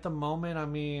at the moment, I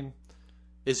mean,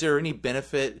 is there any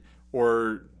benefit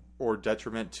or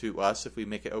detriment to us if we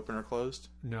make it open or closed?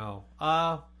 No.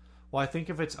 Well, I think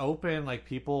if it's open,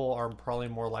 people are probably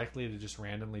more likely to just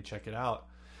randomly check it out.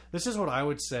 This is what I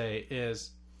would say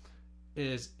is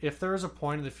if there is a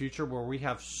point in the future where we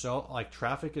have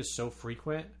traffic is so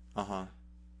frequent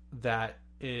that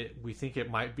we think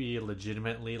it might be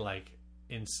legitimately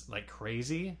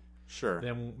crazy, sure,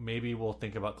 then maybe we'll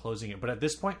think about closing it. But at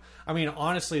this point, I mean,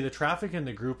 honestly, the traffic in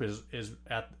the group is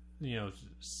at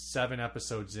 7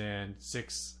 episodes in,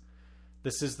 6.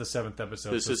 This is the 7th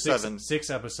episode. This is 7. 6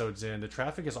 episodes in. The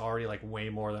traffic is already way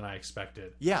more than I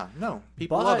expected. Yeah, no,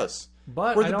 people love us.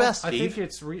 But we're the best, Steve. I think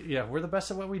it's we're the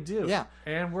best at what we do. Yeah,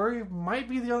 and we might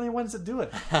be the only ones that do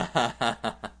it.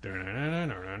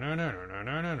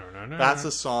 That's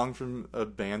a song from a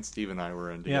band Steve and I were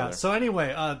in together. Yeah. So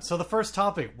anyway, so the first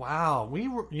topic. Wow,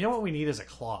 you know what we need is a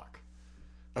clock.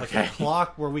 A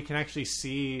clock where we can actually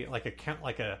see a count,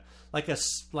 like a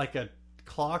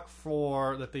clock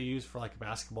that they use for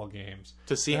basketball games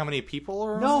to see how many people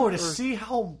are. No, to see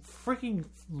how freaking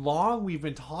long we've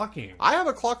been talking. I have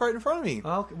a clock right in front of me.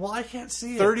 Okay, well, I can't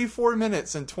see it. 34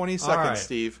 minutes and 20 seconds, right.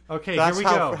 Steve. Okay, that's here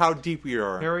we go. How deep we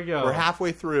are. Here we go. We're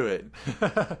halfway through it.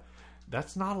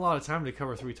 That's not a lot of time to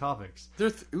cover 3 topics.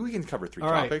 We can cover 3 All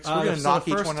topics. Right. We're going to knock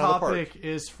each one out of the park. The first topic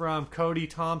is from Cody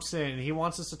Thompson, and he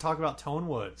wants us to talk about tone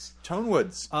woods. Tone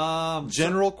woods.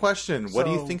 General question. What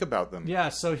do you think about them? Yeah,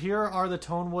 so here are the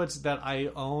tone woods that I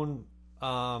own.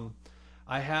 I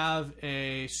have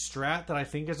a Strat that I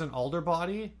think is an alder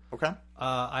body. Okay.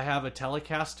 I have a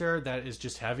Telecaster that is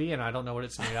just heavy, and I don't know what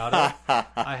it's made out of.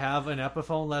 I have an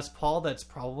Epiphone Les Paul that's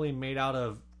probably made out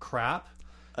of crap.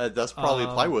 That's probably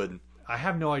plywood. I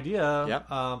have no idea. Yep.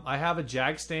 I have a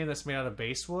Jagstain that's made out of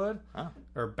basswood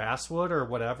or basswood or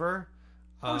whatever.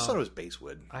 I always thought it was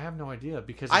basswood. I have no idea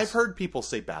because I've heard people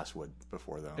say basswood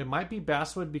before, though. It might be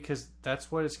basswood because that's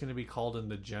what it's going to be called in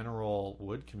the general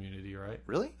wood community, right?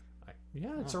 Really?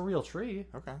 Yeah, it's a real tree.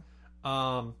 Okay.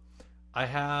 I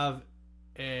have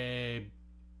the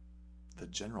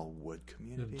general wood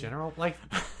community.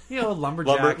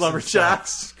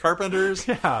 Lumberjacks, carpenters.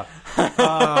 Yeah.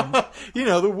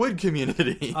 The wood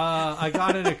community. I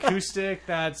got an acoustic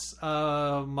that's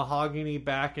mahogany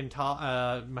back and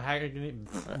top, mahogany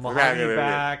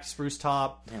back, spruce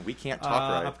top. Man, we can't talk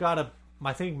right. I've got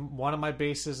I think one of my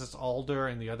basses is alder,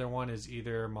 and the other one is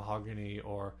either mahogany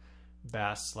or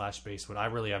bass/basswood. I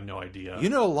really have no idea. You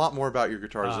know a lot more about your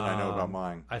guitars than I know about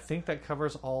mine. I think that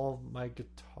covers all of my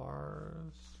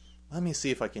guitars. Let me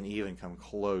see if I can even come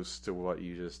close to what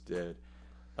you just did.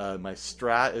 My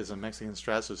Strat is a Mexican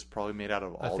Strat, so it's probably made out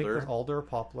of alder. I think they're alder or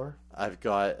poplar. I've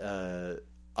got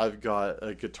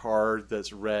a guitar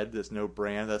that's red, that's no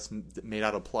brand, that's made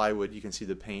out of plywood. You can see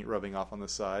the paint rubbing off on the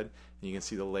side, and you can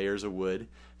see the layers of wood.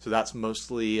 So that's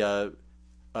mostly a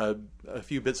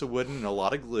few bits of wood and a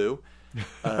lot of glue.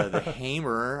 The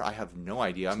hammer, I have no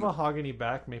idea. It's mahogany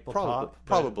back, maple top.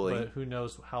 Probably. But who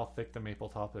knows how thick the maple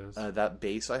top is. That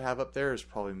bass I have up there is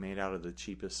probably made out of the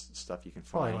cheapest stuff you can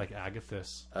find. Probably like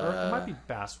agathis. Or it might be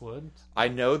basswood. I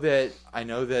know that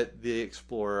the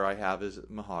Explorer I have is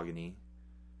mahogany.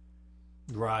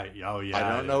 Right. Oh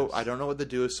yeah. I don't know what the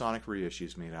Duosonic reissue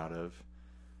is made out of.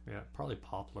 Yeah, probably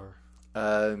poplar.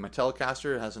 My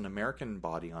Telecaster has an American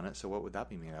body on it, so what would that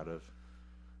be made out of?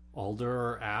 Alder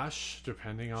or ash,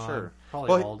 depending on. Sure.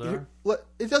 Probably alder.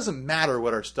 It doesn't matter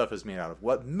what our stuff is made out of.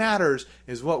 What matters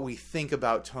is what we think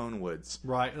about tone woods.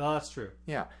 Right. No, that's true.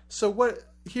 Yeah. So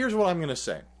here's what I'm going to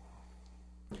say.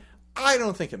 I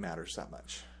don't think it matters that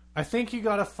much. I think you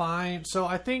got to find. So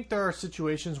I think there are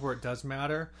situations where it does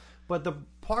matter, but the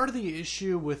part of the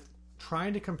issue with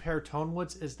trying to compare tone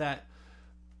woods is that.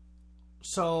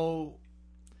 So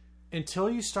until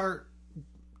you start.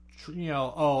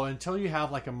 Until you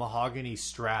have like a mahogany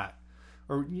Strat,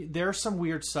 or there's some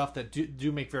weird stuff that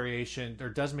do make variation, or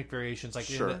does make variations. Like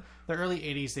sure. In the early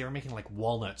 '80s, they were making like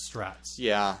walnut Strats.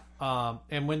 Yeah.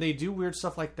 And when they do weird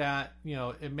stuff like that,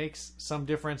 it makes some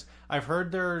difference. I've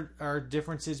heard there are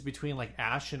differences between like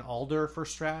ash and alder for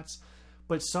Strats,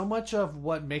 but so much of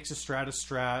what makes a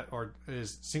Strat or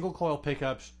is single coil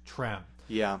pickups, trem.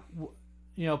 Yeah.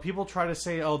 People try to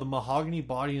say, the mahogany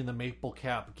body and the maple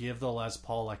cap give the Les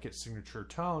Paul like its signature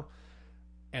tone,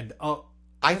 and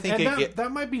I think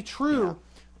that might be true.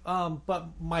 Yeah. But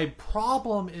my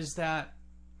problem is that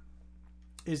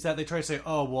they try to say,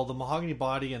 the mahogany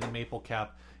body and the maple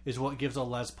cap is what gives a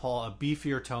Les Paul a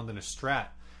beefier tone than a Strat.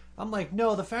 I'm like,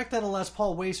 no, the fact that a Les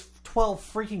Paul weighs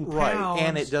 12 freaking pounds. Right,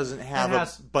 and it doesn't have a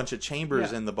bunch of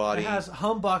chambers in the body. It has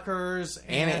humbuckers,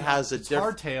 and it has a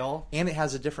hardtail. And it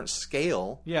has a different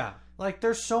scale. Yeah. Like,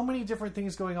 there's so many different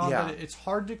things going on that it's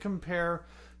hard to compare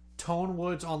tone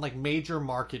woods on, like, major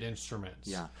market instruments.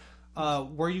 Yeah.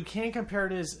 Where you can compare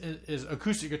it is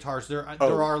acoustic guitars. There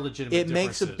are legitimate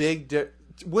differences.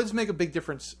 Woods make a big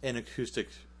difference in acoustic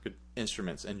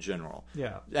instruments in general.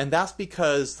 Yeah. And that's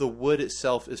because the wood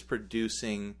itself is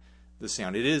producing the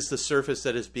sound. It is the surface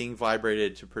that is being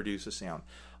vibrated to produce a sound.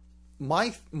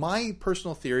 My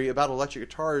personal theory about electric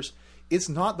guitars, it's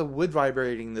not the wood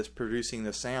vibrating that's producing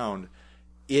the sound.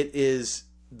 It is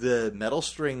the metal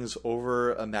strings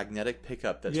over a magnetic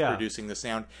pickup that's producing the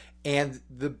sound. And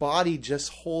the body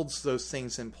just holds those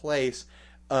things in place.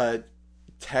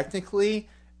 Technically,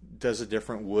 does a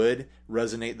different wood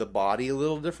resonate the body a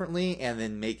little differently and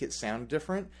then make it sound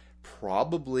different?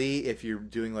 Probably, if you're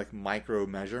doing like micro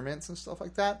measurements and stuff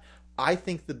like that. I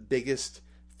think the biggest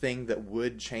thing that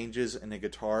wood changes in a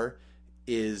guitar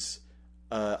is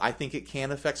I think it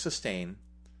can affect sustain,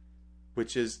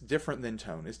 which is different than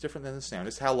tone. It's different than the sound.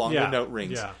 It's how long the note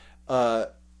rings. Yeah.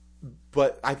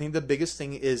 But I think the biggest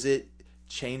thing is it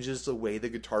changes the way the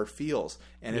guitar feels.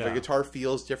 And if a guitar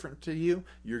feels different to you,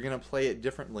 you're going to play it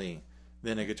differently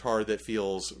than a guitar that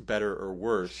feels better or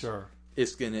worse. Sure.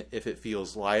 It's going to, if it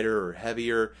feels lighter or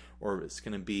heavier, or it's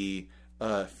going to be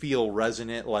feel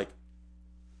resonant. Like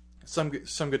some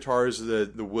guitars, the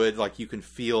wood, like you can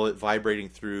feel it vibrating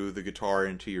through the guitar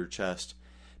into your chest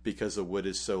because the wood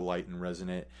is so light and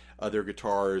resonant. Other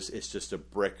guitars, it's just a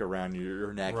brick around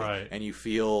your neck, and you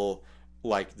feel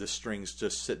like the strings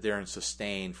just sit there and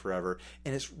sustain forever.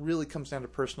 And it really comes down to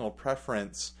personal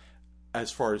preference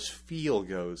as far as feel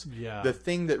goes. Yeah. The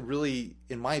thing that really,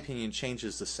 in my opinion,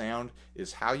 changes the sound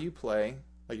is how you play,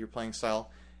 like your playing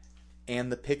style,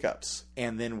 and the pickups,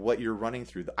 and then what you're running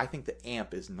through. I think the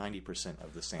amp is 90%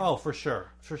 of the sound. Oh, for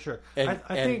sure. For sure. And,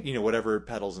 I think, you know, whatever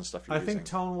pedals and stuff you're using. I think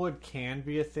tone wood can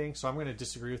be a thing, so I'm going to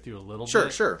disagree with you a little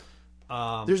bit. Sure.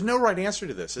 There's no right answer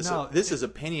to this. This is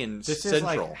opinion this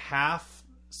central. Is like half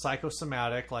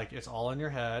psychosomatic, like it's all in your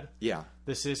head. Yeah.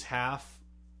 This is half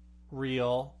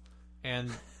real, and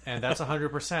that's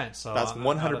 100%. So that's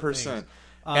 100%.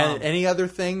 And any other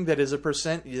thing that is a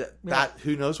percent, that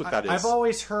who knows what that is? I've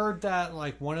always heard that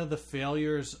like one of the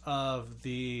failures of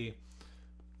the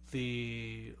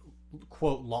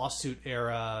quote lawsuit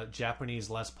era Japanese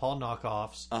Les Paul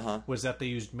knockoffs was that they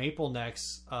used maple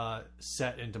necks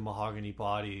set into mahogany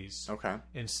bodies,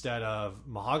 instead of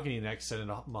mahogany necks set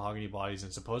into mahogany bodies,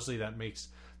 and supposedly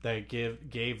that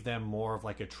gave them more of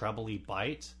like a trebly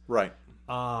bite, right?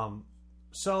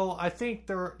 So I think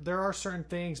there are certain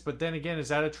things, but then again, is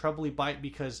that a trebly bite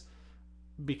because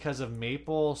of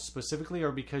maple specifically,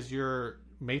 or because your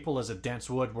maple is a dense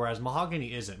wood, whereas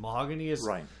mahogany isn't? Mahogany is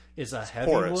is a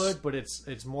heavy wood, but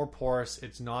it's more porous.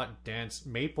 It's not dense.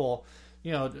 Maple,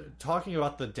 talking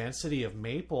about the density of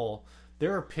maple,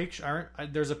 there's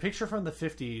a picture from the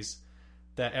 50s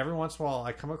that every once in a while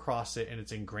I come across it, and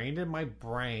it's ingrained in my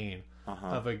brain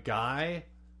of a guy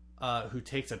who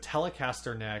takes a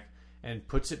Telecaster neck and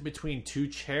puts it between two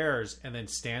chairs and then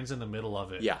stands in the middle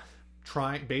of it. Yeah.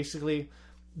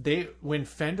 When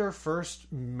Fender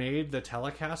first made the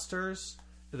Telecasters,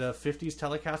 the 50s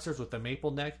Telecasters with the maple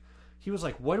neck, he was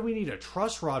like, what do we need a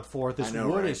truss rod for? This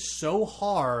wood is so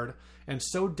hard and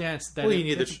so dense that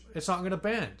it's not going to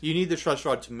bend. You need the truss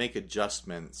rod to make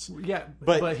adjustments. Yeah,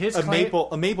 but his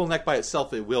maple neck by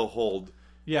itself, it will hold.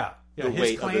 Yeah.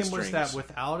 His claim was that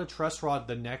without a truss rod,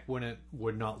 the neck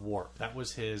would not warp. That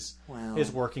was his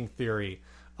working theory.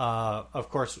 Of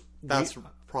course, that's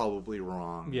probably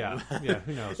wrong. Yeah.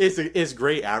 Who knows? It's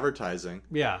great advertising.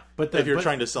 Yeah, but if you're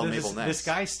trying to sell maple necks, this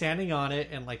guy's standing on it,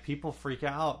 and like people freak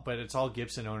out, but it's all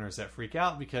Gibson owners that freak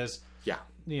out because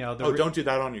don't do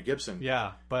that on your Gibson.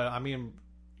 Yeah, but I mean,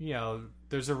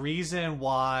 there's a reason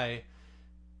why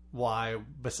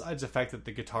besides the fact that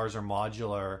the guitars are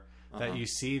modular. That you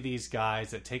see these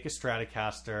guys that take a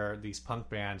Stratocaster, these punk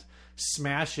bands,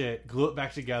 smash it, glue it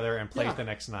back together, and play it the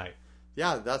next night.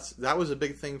 Yeah, that was a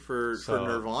big thing for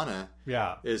Nirvana.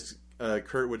 Yeah, is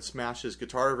Kurt would smash his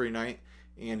guitar every night,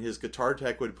 and his guitar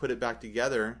tech would put it back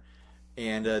together,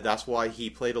 and that's why he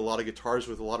played a lot of guitars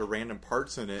with a lot of random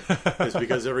parts in it. Is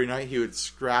because every night he would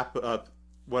scrap up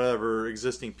whatever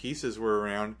existing pieces were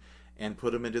around and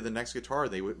put them into the next guitar.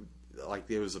 They would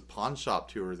there was a pawn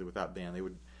shop tour with that band. They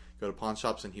would go to pawn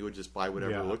shops, and he would just buy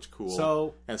whatever looked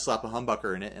cool and slap a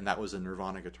humbucker in it, and that was a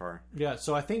Nirvana guitar. Yeah,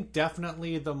 so I think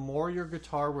definitely the more your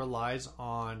guitar relies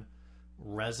on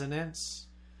resonance,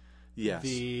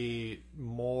 the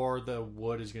more the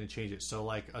wood is going to change it. So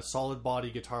like a solid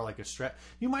body guitar like a Strat,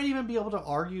 you might even be able to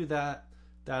argue that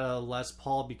a Les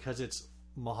Paul, because it's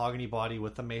mahogany body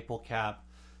with a maple cap,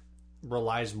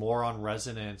 relies more on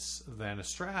resonance than a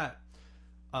Strat.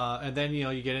 And then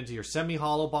you get into your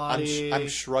semi-hollow body. I'm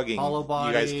shrugging. Hollow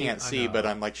body. You guys can't see, but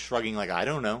I'm like shrugging, like I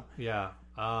don't know. Yeah.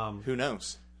 Who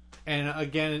knows? And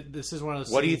again, this is one of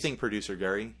those. What do you think, producer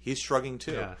Gary? He's shrugging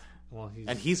too. Yeah. Well,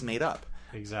 he's made up.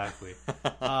 Exactly.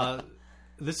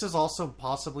 This is also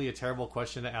possibly a terrible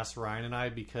question to ask Ryan and I,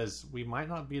 because we might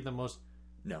not be the most.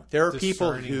 No, there are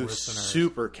people who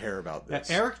super care about this.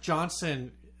 Yeah, Eric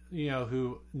Johnson,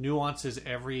 who nuances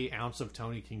every ounce of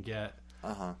tone he can get.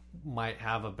 Might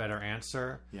have a better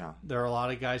answer. Yeah, there are a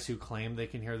lot of guys who claim they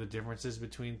can hear the differences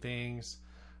between things.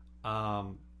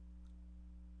 I'm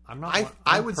not.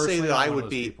 I would say that I would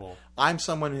be. People. I'm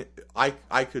someone who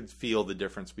I could feel the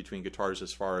difference between guitars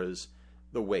as far as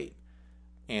the weight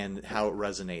and how it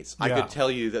resonates. I could tell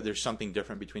you that there's something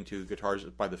different between two guitars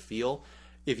by the feel.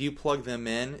 If you plug them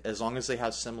in, as long as they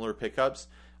have similar pickups,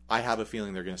 I have a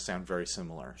feeling they're going to sound very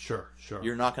similar. Sure.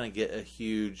 You're not going to get a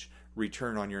huge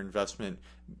return on your investment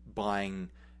buying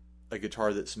a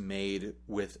guitar that's made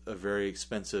with a very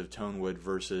expensive tone wood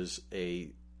versus a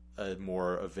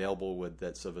more available wood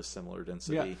that's of a similar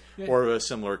density or of a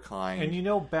similar kind.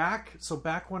 And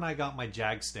back when I got my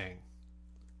Jag Stang,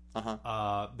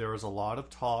 there was a lot of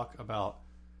talk about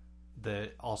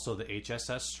the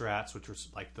HSS Strats, which was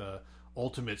like the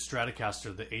ultimate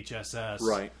Stratocaster, the HSS.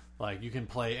 Right. Like, you can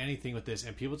play anything with this.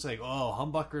 And people would say, oh,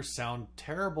 humbuckers sound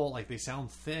terrible. Like, they sound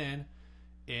thin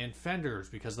in Fenders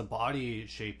because the body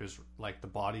shape is, like, the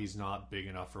body's not big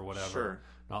enough or whatever. Sure.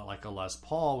 Not like a Les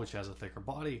Paul, which has a thicker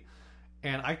body.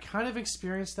 And I kind of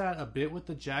experienced that a bit with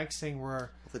the Jag Stang,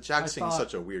 where... The Jag Stang is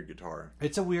such a weird guitar.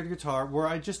 It's a weird guitar, where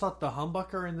I just thought the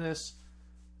humbucker in this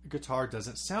guitar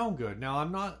doesn't sound good. Now,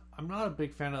 I'm not a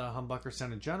big fan of the humbucker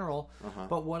sound in general,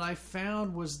 but what I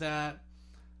found was that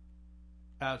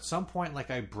at some point, like,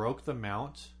 I broke the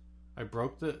mount. I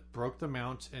broke the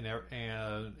mount and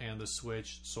the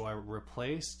switch, so I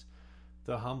replaced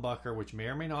the humbucker, which may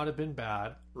or may not have been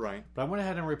bad. Right. But I went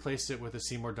ahead and replaced it with a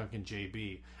Seymour Duncan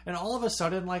JB. And all of a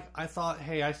sudden, like, I thought,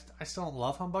 hey, I still don't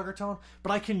love humbucker tone,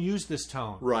 but I can use this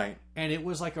tone. Right. And it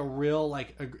was like a real,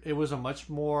 like, it was a much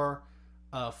more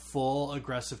full,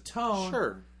 aggressive tone.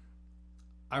 Sure.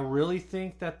 I really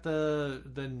think that the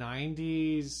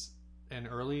 90s and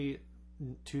early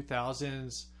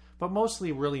 2000s, but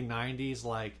mostly really 90s,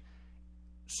 like,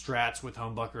 Strats with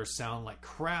humbuckers sound like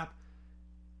crap,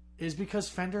 is because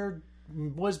Fender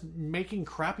was making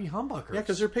crappy humbuckers. Yeah,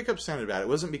 because their pickups sounded bad. It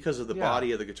wasn't because of the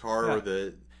body of the guitar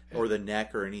or the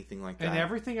neck or anything like that. And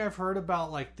everything I've heard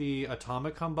about, like, the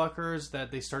atomic humbuckers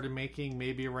that they started making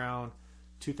maybe around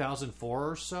 2004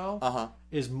 or so,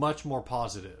 is much more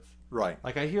positive. Right.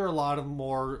 Like, I hear a lot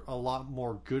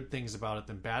more good things about it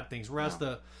than bad things. Whereas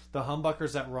the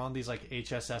humbuckers that were on these, like,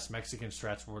 HSS Mexican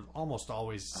Strats were almost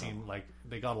always seemed like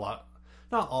they got a lot.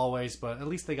 Not always, but at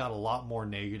least they got a lot more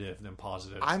negative than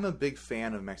positive. I'm a big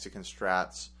fan of Mexican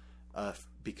Strats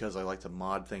because I like to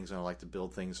mod things and I like to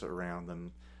build things around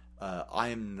them. I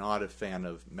am not a fan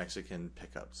of Mexican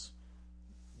pickups.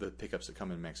 The pickups that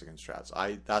come in Mexican Strats.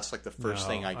 That's like the first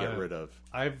thing I get rid of.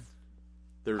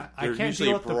 They're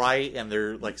usually bright and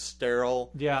they're like sterile.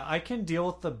 Yeah, I can deal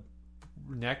with the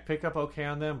neck pickup okay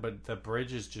on them, but the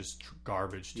bridge is just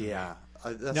garbage to me.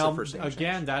 That's now, the first thing.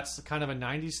 Again, that's kind of a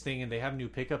 90s thing, and they have new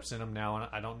pickups in them now,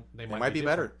 and they might be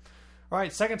better. All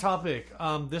right, second topic.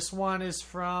 This one is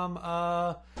from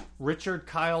Richard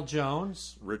Kyle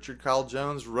Jones. Richard Kyle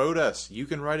Jones wrote us. You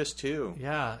can write us too.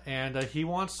 Yeah, and he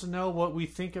wants to know what we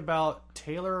think about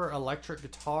Taylor electric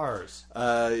guitars.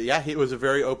 It was a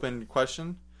very open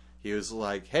question. He was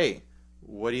like, hey,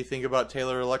 what do you think about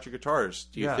Taylor electric guitars?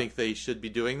 Do you think they should be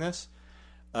doing this?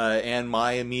 And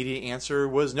my immediate answer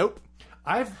was nope.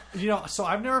 I've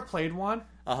never played one.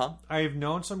 I've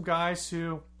known some guys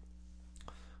who,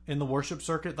 in the worship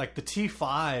circuit, like the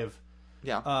T5,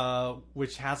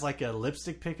 which has like a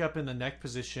lipstick pickup in the neck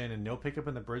position and no pickup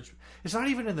in the bridge. It's not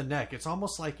even in the neck. It's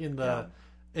almost like in the.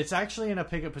 It's actually in a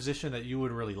pickup position that you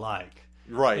would really like.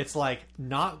 Right. It's like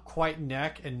not quite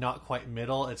neck and not quite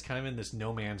middle. It's kind of in this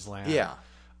no man's land. Yeah.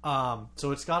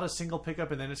 So it's got a single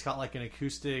pickup and then it's got like an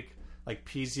acoustic, like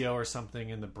Pizio or something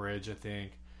in the bridge, I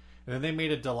think. And then they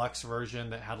made a deluxe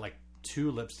version that had like 2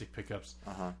 lipstick pickups.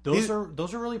 Those are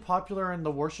really popular in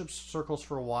the worship circles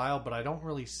for a while, but I don't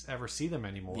really ever see them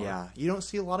anymore. Yeah, you don't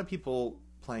see a lot of people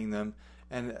playing them.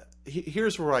 And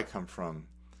here's where I come from.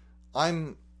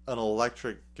 I'm an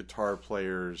electric guitar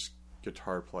player's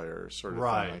guitar player sort of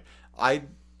thing. Like,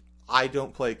 I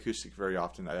don't play acoustic very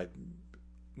often.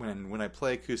 When I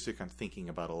play acoustic, I'm thinking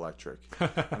about electric.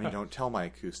 I mean, don't tell my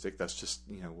acoustic. That's just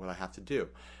what I have to do.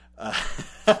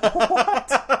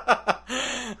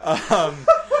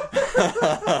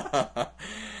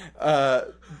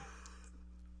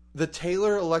 The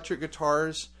Taylor electric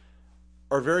guitars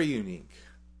are very unique,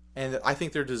 and I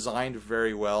think they're designed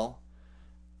very well.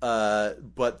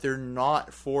 But they're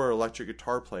not for electric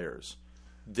guitar players.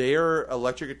 They're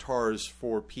electric guitars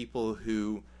for people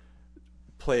who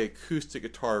play acoustic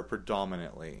guitar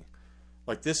predominantly.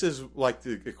 Like, this is like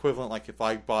the equivalent, like if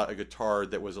I bought a guitar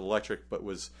that was electric but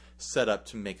was set up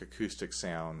to make acoustic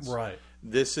sounds. Right.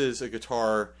 This is a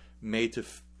guitar made to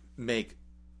make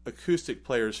acoustic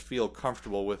players feel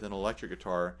comfortable with an electric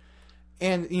guitar.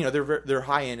 And, they're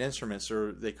high-end instruments,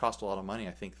 or they cost a lot of money.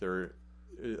 I think they're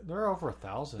over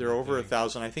 $1,000. They're over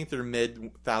 $1,000. I think they're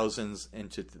mid-thousands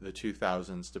into the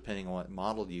 2,000s, depending on what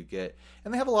model you get.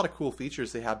 And they have a lot of cool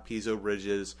features. They have piezo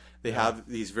bridges. They have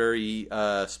these very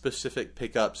specific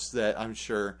pickups that I'm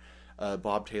sure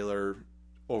Bob Taylor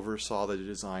oversaw the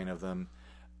design of them.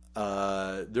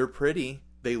 They're pretty.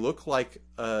 They look like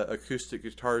acoustic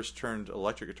guitars turned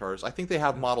electric guitars. I think they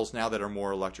have models now that are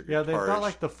more electric guitars. Yeah, they've got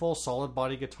like the full solid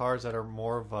body guitars that are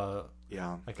more of a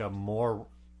like a more.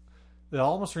 It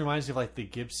almost reminds me of like the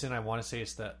Gibson. I want to say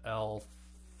it's the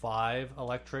L5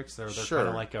 electrics. They're kind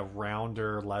of like a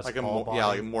rounder, less like full body. Yeah,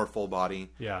 like a more full body.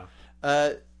 Yeah.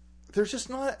 They're just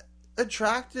not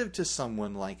attractive to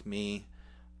someone like me.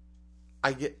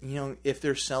 I get, if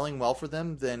they're selling well for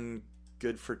them, then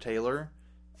good for Taylor,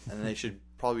 and they should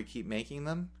probably keep making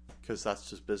them because that's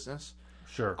just business.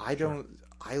 Sure. I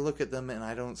look at them and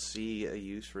I don't see a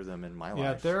use for them in my life.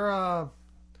 Yeah, they're.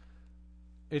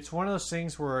 It's one of those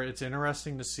things where it's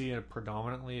interesting to see a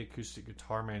predominantly acoustic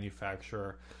guitar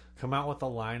manufacturer come out with a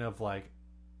line of like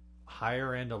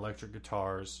higher end electric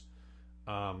guitars.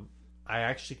 I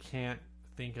actually can't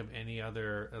think of any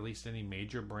other, at least any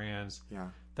major brands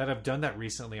that have done that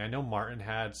recently. I know Martin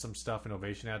had some stuff and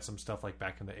Ovation had some stuff like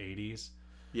back in the 80s.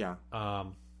 Yeah.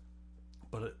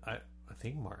 But I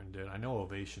think Martin did. I know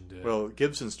Ovation did. Well,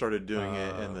 Gibson started doing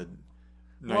it in the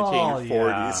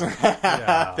 1940s.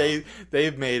 Yeah.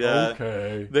 They've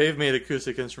made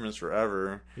acoustic instruments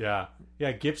forever. Yeah.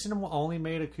 Gibson only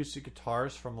made acoustic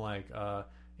guitars from like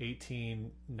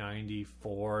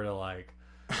 1894 to like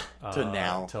to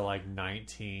now, to like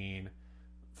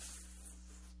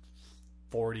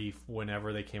 1940,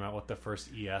 whenever they came out with the first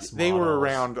ES models. They were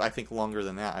around, I think, longer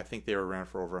than that. I think they were around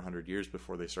for over 100 years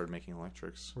before they started making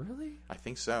electrics. Really? I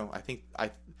think so.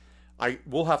 I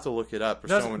will have to look it up.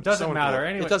 Doesn't matter.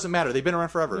 Anyway, it doesn't matter. They've been around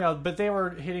forever. Yeah, but they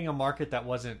were hitting a market that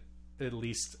wasn't, at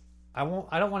least, I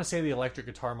don't want to say the electric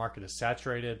guitar market is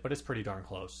saturated, but it's pretty darn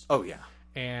close. Oh yeah.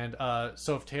 And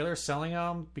so if Taylor's selling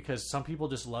them, because some people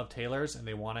just love Taylors and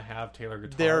they want to have Taylor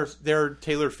guitars. They're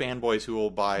Taylor fanboys who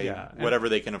will buy whatever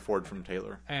they can afford from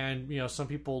Taylor. And some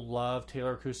people love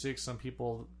Taylor acoustics, some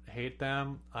people hate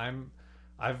them.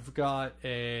 I've got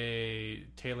a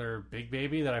Taylor Big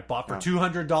Baby that I bought for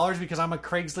 $200 because I'm a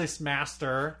Craigslist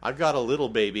master. I've got a Little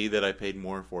Baby that I paid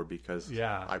more for because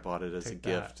I bought it as a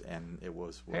gift, and it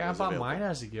was. Hey, I bought mine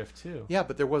as a gift too. Yeah,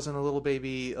 but there wasn't a Little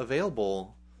Baby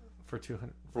available for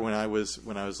 $200 for when I was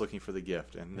looking for the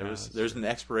gift, and there's an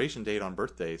expiration date on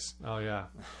birthdays. Oh yeah,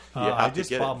 I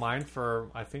just bought mine for.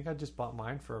 I think I just bought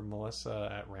mine for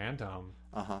Melissa at random.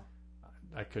 I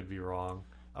could be wrong.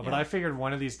 But I figured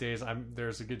one of these days,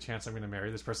 there's a good chance I'm going to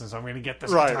marry this person, so I'm going to get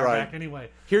this guitar back anyway.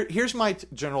 Here's my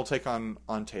general take on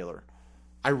Taylor.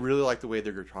 I really like the way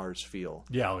their guitars feel.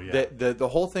 Yeah, The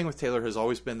whole thing with Taylor has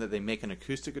always been that they make an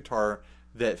acoustic guitar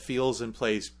that feels and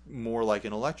plays more like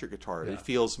an electric guitar. Yeah. It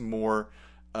feels more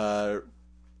higher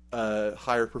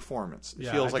performance. It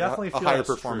feels like a higher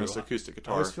performance acoustic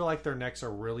guitar. I always feel like their necks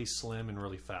are really slim and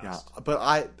really fast. Yeah,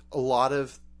 but a lot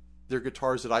of their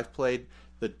guitars that I've played,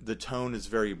 the tone is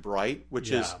very bright,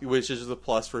 which is the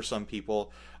plus for some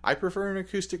people. I prefer an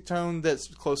acoustic tone that's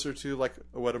closer to like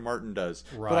what a Martin does.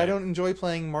 Right. But I don't enjoy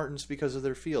playing Martins because of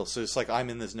their feel. So it's like I'm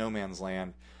in this no man's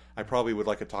land. I probably would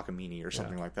like a Takamine or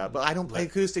something like that. But I don't play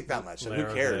acoustic that much, so who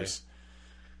cares?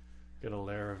 Get a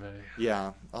Larrivee.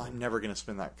 Yeah. I'm never going to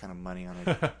spend that kind of money on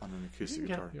an acoustic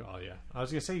guitar. Oh, yeah. I was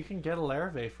going to say you can get a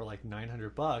Larrivee for like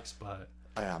 $900, but...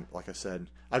 like I said,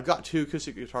 I've got 2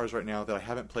 acoustic guitars right now that I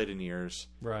haven't played in years.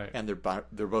 Right. And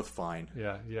they're both fine.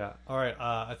 Yeah. All right.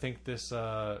 I think this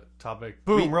topic...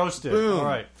 roasted. Boom. All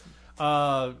right.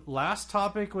 Last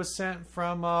topic was sent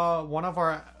from one of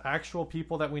our actual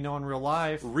people that we know in real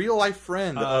life. Real life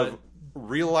friend of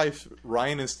real life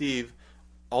Ryan and Steve.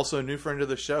 Also a new friend of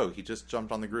the show. He just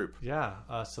jumped on the group.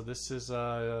 Yeah. So this is...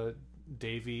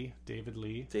 David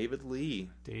Lee.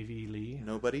 Davey Lee.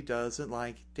 Nobody doesn't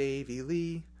like Davey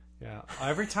Lee. Yeah.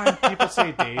 Every time people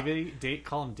say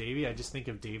call him Davey, I just think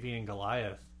of Davey and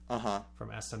Goliath. From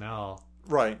SNL.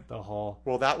 Right. The whole.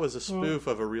 Well, that was a spoof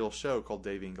of a real show called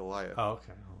Davey and Goliath. Oh,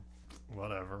 okay.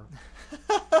 Whatever.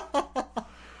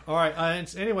 All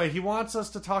right. Anyway, he wants us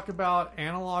to talk about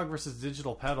analog versus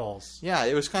digital pedals. Yeah,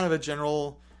 it was kind of a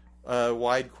general,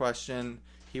 wide question.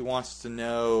 He wants to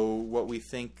know what we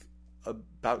think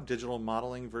about digital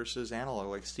modeling versus analog,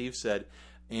 like Steve said.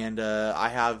 And I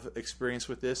have experience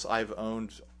with this. I've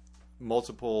owned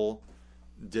multiple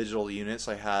digital units.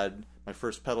 My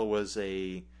first pedal was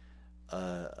a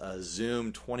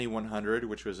Zoom 2100,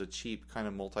 which was a cheap kind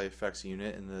of multi-effects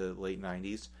unit in the late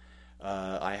 90s.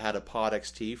 I had a Pod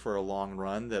XT for a long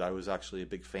run that I was actually a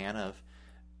big fan of.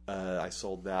 I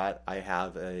sold that. I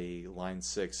have a Line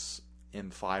 6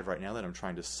 M5 right now that I'm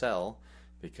trying to sell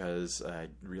because I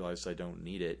realized I don't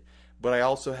need it. But I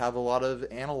also have a lot of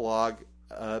analog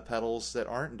pedals that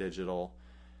aren't digital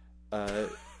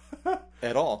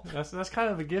at all. That's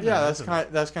kind of a given. Yeah,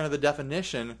 that's kind of the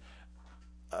definition.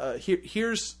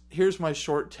 Here's my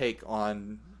short take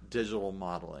on digital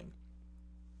modeling.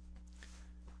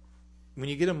 When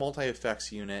you get a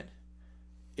multi-effects unit,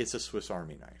 it's a Swiss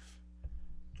Army knife.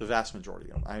 The vast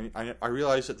majority of them. I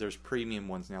realize that there's premium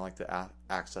ones now, like the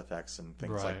Axe FX and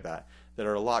things like that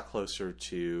are a lot closer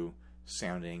to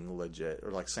sounding legit,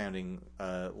 or like sounding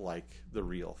like the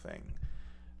real thing.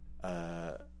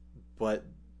 But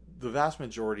the vast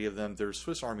majority of them, they're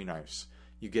Swiss Army knives.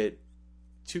 You get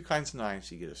 2 kinds of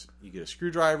knives. You get a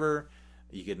screwdriver.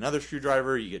 You get another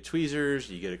screwdriver. You get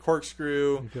tweezers. You get a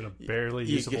corkscrew. You get a barely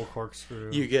usable corkscrew.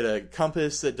 You get a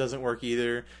compass that doesn't work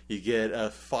either. You get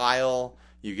a file.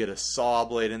 You get a saw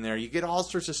blade in there. You get all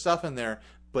sorts of stuff in there,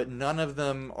 but none of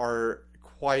them are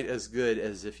quite as good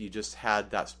as if you just had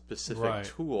that specific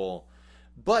tool.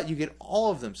 But you get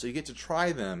all of them, so you get to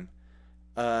try them.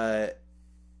 And,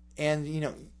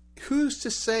 who's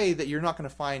to say that you're not going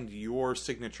to find your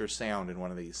signature sound in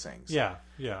one of these things? Yeah.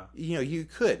 You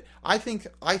could. I think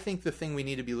the thing we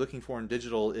need to be looking for in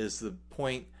digital is the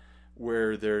point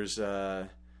where there's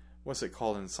what's it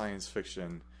called in science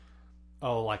fiction?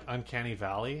 Oh, like Uncanny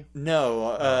Valley?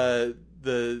 No,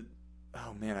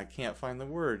 oh man, I can't find the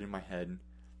word in my head.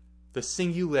 The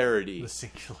singularity.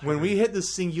 When we hit the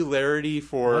singularity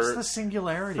for... What's the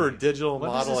singularity? For digital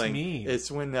modeling. What does this mean?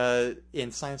 It's when,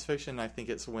 in science fiction, I think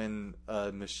it's when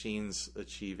machines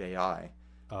achieve AI.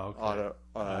 Oh, okay.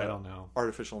 I don't know.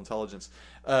 Artificial intelligence.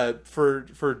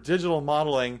 For digital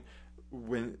modeling,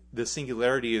 when the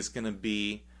singularity is going to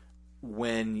be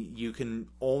when you can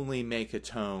only make a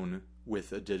tone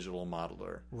with a digital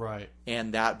modeler, right?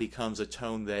 And that becomes a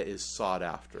tone that is sought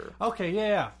after. Okay,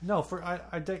 yeah. No,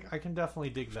 I can definitely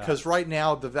dig that, because right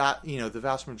now the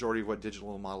vast majority of what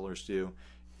digital modelers do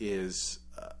is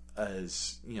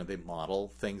they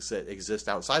model things that exist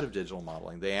outside of digital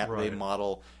modeling. They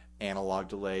model analog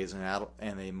delays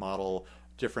and they model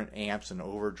different amps and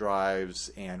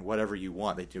overdrives and whatever you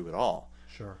want. They do it all.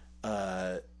 Sure.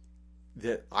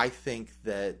 That I think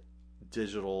that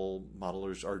digital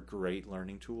modelers are great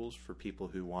learning tools for people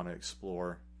who want to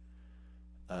explore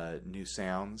new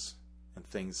sounds and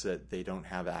things that they don't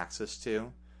have access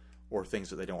to, or things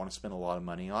that they don't want to spend a lot of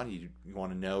money on. You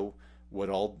want to know what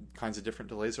all kinds of different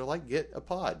delays are like. Get a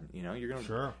pod. You're going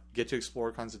to get to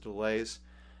explore kinds of delays.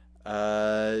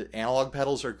 Analog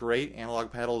pedals are great.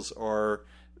 Analog pedals are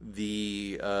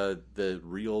the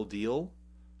real deal.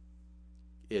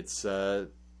 It's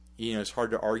it's hard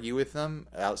to argue with them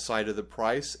outside of the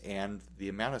price and the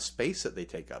amount of space that they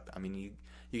take up. I mean,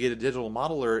 you get a digital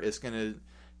modeler, it's going to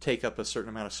take up a certain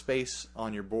amount of space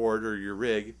on your board or your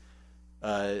rig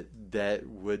that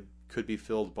could be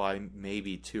filled by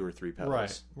maybe 2 or 3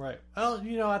 pedals. Right.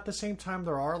 Well, at the same time,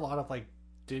 there are a lot of like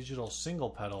digital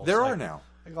single pedals. There are now,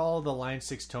 like all of the Line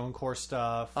 6 Tone Core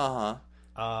stuff. And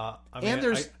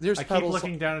there's I keep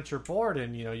looking down at your board,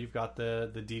 and you've got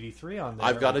the DD3 on there.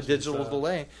 I've got a digital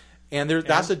delay, and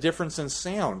that's a difference in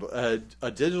sound.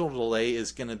 A digital delay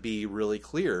is going to be really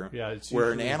clear,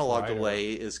 where an analog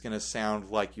delay is going to sound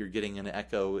like you're getting an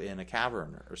echo in a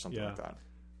cavern or something like that.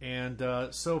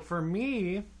 And so for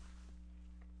me,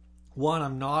 one,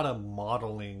 I'm not a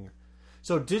modeling.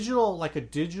 So a digital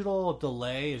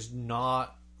delay is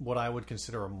not what I would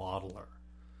consider a modeler.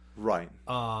 Right.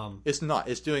 It's not.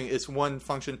 It's one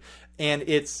function, and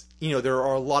it's there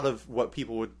are a lot of what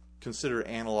people would consider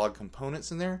analog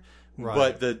components in there,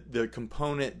 but the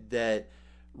component that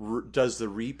does the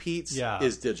repeats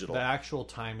is digital. The actual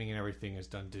timing and everything is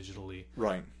done digitally.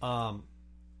 Right.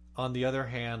 On the other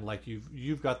hand, like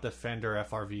you've got the Fender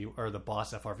FRV or the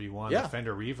Boss FRV1, the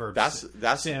Fender Reverb. That's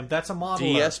a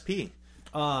modeler.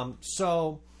 DSP.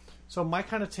 So my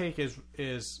kind of take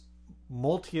is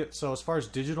so as far as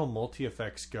digital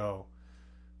multi-effects go,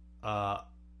 I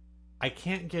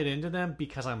can't get into them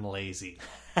because I'm lazy.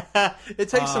 It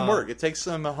takes some work. It takes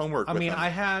some homework. I mean, I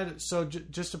had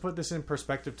just to put this in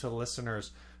perspective to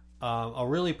listeners, a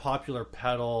really popular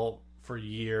pedal for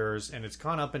years, and it's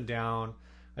gone up and down.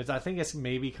 I think it's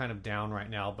maybe kind of down right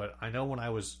now, but I know when I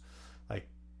was like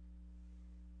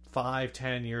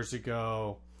 5-10 years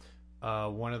ago,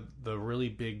 one of the really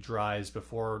big drives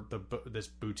before this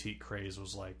boutique craze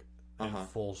was like in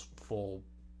full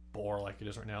bore like it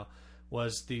is right now,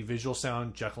 was the Visual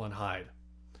Sound Jekyll and Hyde.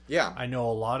 Yeah. I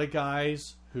know a lot of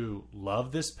guys who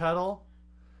love this pedal,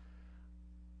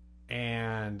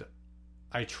 and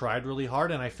I tried really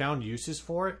hard and I found uses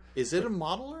for it. Is it a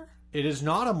modeler? It is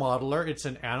not a modeler. It's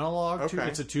an analog. Okay.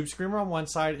 It's a tube screamer on one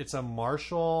side. It's a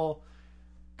Marshall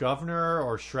Governor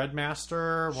or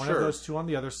Shredmaster, one of those two on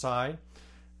the other side.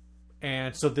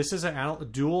 And so this is a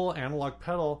dual analog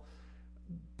pedal,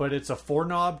 but it's a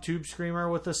 4-knob tube screamer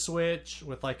with a switch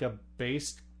with like a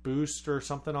bass boost or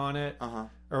something on it,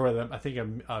 or with I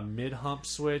think a mid-hump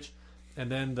switch,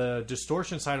 and then the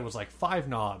distortion side was like 5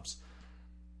 knobs.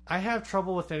 I have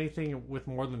trouble with anything with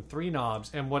more than 3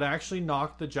 knobs, and what actually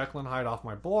knocked the Jekyll and Hyde off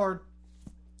my board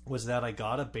was that I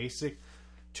got a basic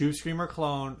tube screamer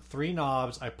clone, 3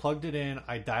 knobs. I plugged it in,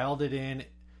 I dialed it in.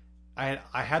 I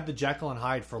had the Jekyll and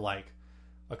Hyde for like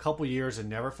a couple years and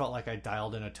never felt like I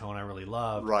dialed in a tone I really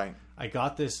loved. Right. I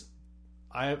got this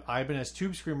Ibanez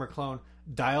tube screamer clone,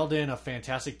 dialed in a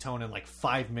fantastic tone in like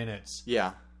 5 minutes.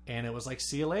 Yeah. And it was like,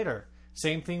 see you later.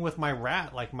 Same thing with my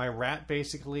Rat. Like my Rat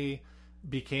basically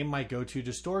became my go-to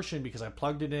distortion because I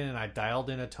plugged it in and I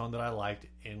dialed in a tone that I liked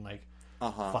in like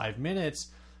 5 minutes.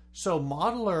 So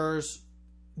modelers,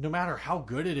 no matter how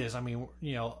good it is, I mean,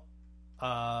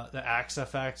 the Axe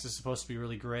FX is supposed to be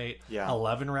really great. Yeah.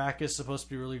 11 rack is supposed to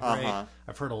be really great.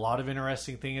 I've heard a lot of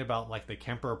interesting thing about like the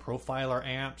Kemper Profiler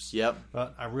amps. Yep.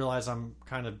 But I realize I'm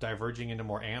kind of diverging into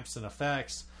more amps than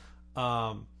effects.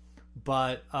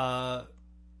 But I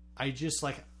just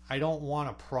like, I don't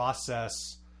want to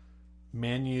process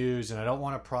menus, and I don't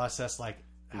want to process like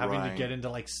having to get into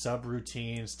like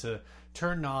subroutines to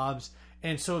turn knobs.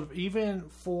 And so even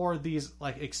for these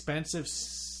like expensive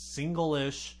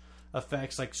single-ish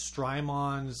effects like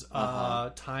Strymon's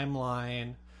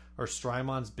Timeline or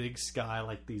Strymon's Big Sky,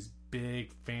 like these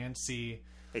big fancy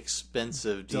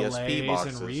expensive delays DSP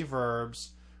boxes and reverbs,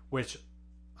 which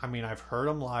I mean I've heard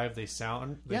them live. They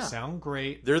sound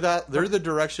great. They're the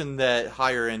direction that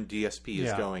higher end DSP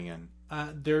is going in.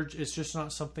 It's just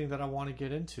not something that I want to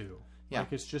get into. Yeah.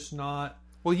 Like it's just not.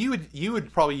 Well, you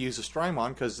would probably use a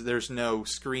Strymon because there's no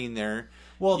screen there.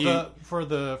 Well, the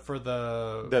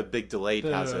big delay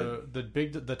has it.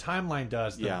 The Timeline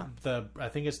does. I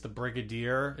think it's the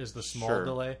Brigadier is the small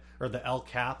delay, or the El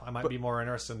Cap. I might be more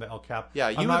interested in the El Cap. Yeah,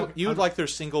 you would like their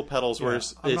single pedals where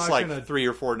it's like 3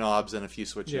 or 4 knobs and a few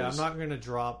switches. Yeah, I'm not going to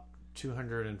drop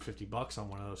 $250 on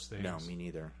one of those things. No, me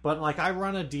neither. But like I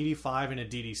run a DD5 and a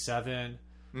DD7.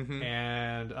 Mm-hmm.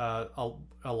 And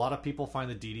a lot of people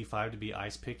find the DD5 to be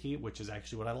ice picky, which is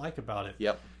actually what I like about it.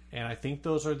 Yep. And I think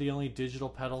those are the only digital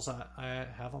pedals I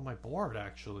have on my board,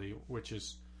 actually, which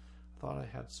is, I thought I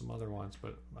had some other ones,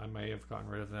 but I may have gotten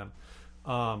rid of them.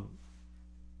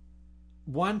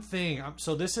 One thing,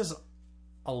 so this is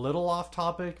a little off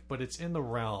topic, but it's in the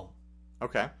realm.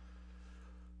 Okay.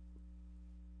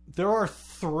 There are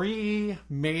 3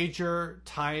 major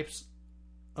types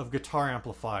of guitar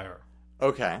amplifier.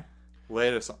 Okay. Lay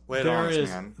it on us, man. There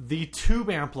is the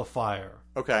tube amplifier.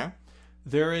 Okay.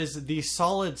 There is the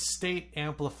solid state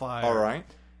amplifier. All right.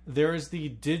 There is the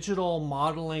digital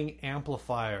modeling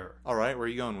amplifier. All right. Where are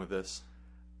you going with this?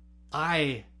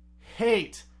 I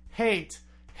hate. He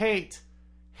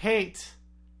hates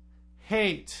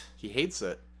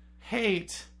it.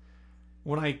 Hate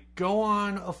when I go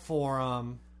on a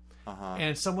forum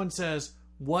and someone says,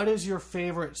 "What is your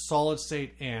favorite solid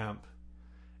state amp?"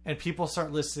 And people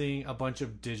start listing a bunch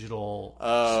of digital stuff.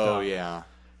 Oh, yeah.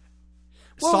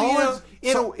 Well,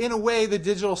 in a way, the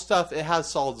digital stuff, it has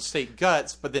solid state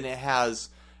guts, but then it has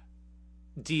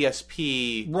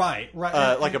DSP, right,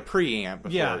 like a preamp.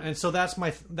 Yeah, and so that's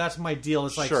my deal.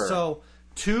 It's like so,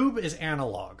 tube is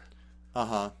analog.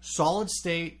 Solid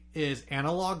state is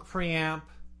analog preamp,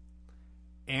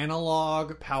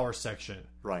 analog power section.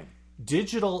 Right.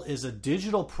 Digital is a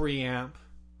digital preamp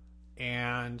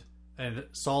and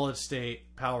solid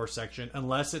state power section,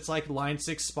 unless it's like Line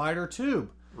 6 Spider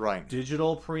tube. Right.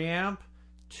 Digital preamp,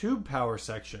 tube power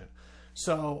section.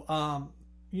 So,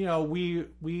 we always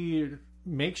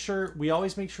make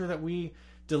sure that we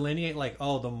delineate like,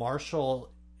 the Marshall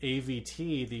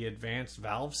AVT, the Advanced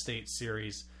Valve State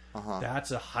series, that's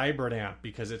a hybrid amp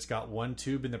because it's got one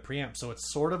tube in the preamp. So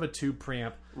it's sort of a tube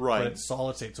preamp, but it's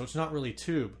solid state. So it's not really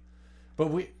tube.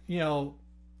 But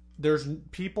there's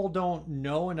people don't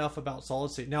know enough about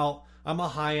solid state. Now, I'm a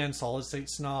high-end solid state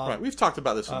snob. Right, we've talked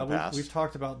about this in the past. We've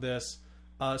talked about this.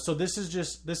 So this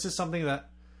is something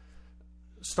that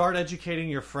start educating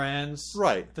your friends.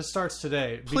 Right. This starts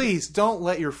today. Please don't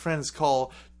let your friends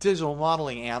call digital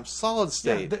modeling amps solid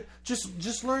state. Yeah,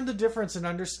 just learn the difference and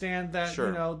understand that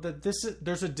that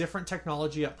there's a different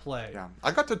technology at play. Yeah,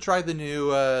 I got to try the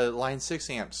new Line 6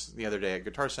 amps the other day at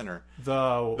Guitar Center.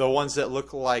 The ones that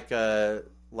look like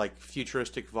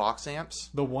futuristic Vox amps.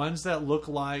 The ones that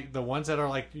are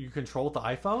like you control with the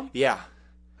iPhone? Yeah.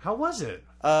 How was it?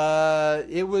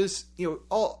 It was,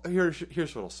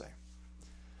 here's what I'll say.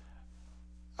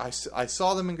 I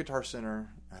saw them in Guitar Center.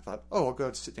 I thought, I'll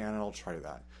go sit down and I'll try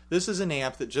that. This is an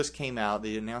amp that just came out.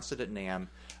 They announced it at NAMM.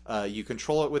 You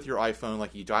control it with your iPhone,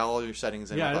 like you dial all your settings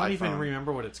in with the iPhone. Yeah, I don't even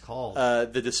remember what it's called.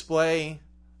 The display,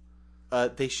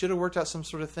 they should have worked out some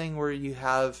sort of thing where you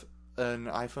have an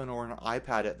iPhone or an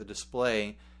iPad at the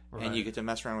display, and you get to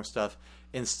mess around with stuff.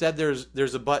 Instead,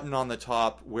 there's a button on the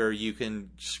top where you can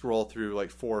scroll through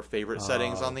like 4 favorite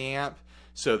settings on the amp,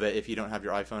 so that if you don't have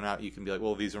your iPhone out, you can be like,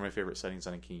 well, these are my favorite settings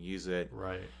and I can use it.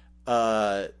 Right.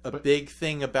 Big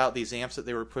thing about these amps that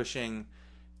they were pushing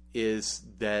is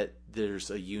that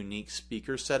there's a unique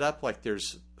speaker setup. Like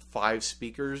there's 5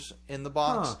 speakers in the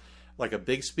box, like a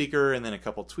big speaker and then a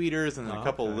couple tweeters and then a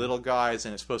couple little guys,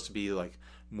 and it's supposed to be like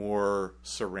more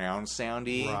surround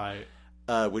soundy. Right.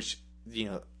 Which,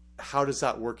 how does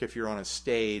that work if you're on a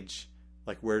stage?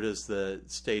 Like, where does the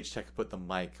stage tech put the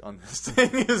mic on this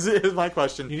thing is my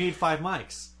question. You need 5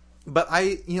 mics. But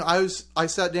I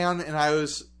sat down and I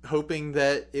was hoping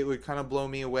that it would kind of blow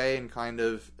me away and kind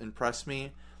of impress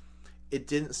me. It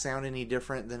didn't sound any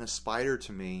different than a Spider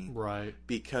to me. Right.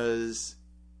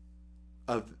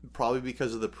 Probably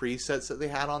because of the presets that they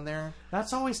had on there.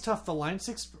 That's always tough. The Line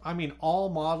 6, I mean, all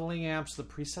modeling amps, the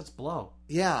presets blow.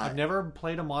 Yeah. I've never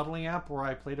played a modeling app where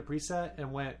I played a preset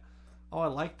and went, oh, I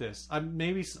like this.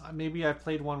 Maybe I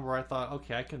played one where I thought,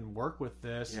 okay, I can work with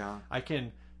this. Yeah. I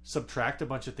can subtract a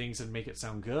bunch of things and make it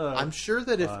sound good. I'm sure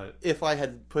that if I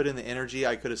had put in the energy,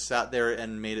 I could have sat there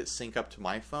and made it sync up to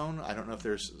my phone. I don't know if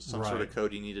there's some sort of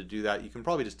code you need to do that. You can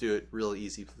probably just do it real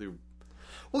easy through.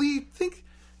 Well, you'd think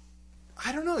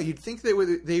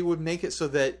they would make it so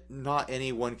that not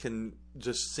anyone can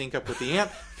just sync up with the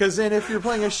amp. Because then if you're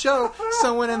playing a show,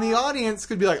 someone in the audience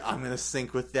could be like, I'm going to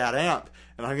sync with that amp.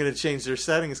 And I'm going to change their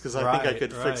settings because I think I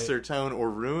could fix their tone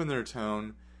or ruin their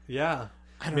tone. Yeah.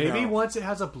 Maybe once it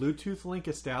has a Bluetooth link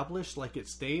established, like it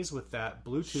stays with that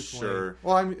Bluetooth link. Sure.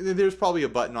 Well, there's probably a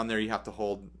button on there you have to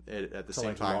hold it at the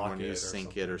same time when you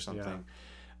sync it or something.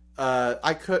 Yeah.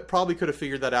 I could have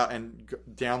figured that out and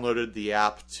downloaded the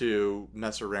app to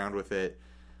mess around with it,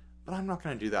 but I'm not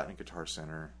going to do that in Guitar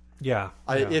Center. Yeah.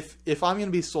 If I'm going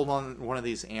to be sold on one of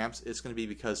these amps, it's going to be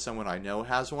because someone I know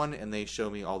has one and they show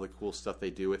me all the cool stuff they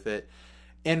do with it.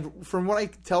 And from what I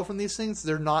can tell from these things,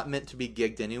 they're not meant to be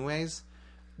gigged anyways.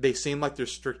 They seem like they're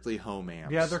strictly home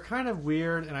amps. Yeah, they're kind of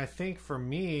weird, and I think for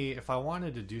me, if I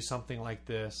wanted to do something like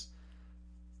this,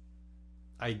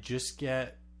 I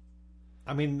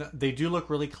mean, they do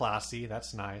look really classy.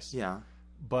 That's nice. Yeah.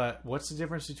 But what's the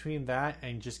difference between that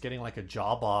and just getting like a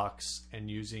Jawbox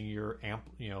and using your amp,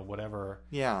 whatever.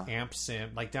 Yeah. Amp sim,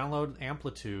 like download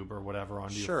Amplitube or whatever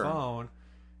onto your phone,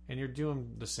 and you're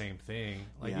doing the same thing.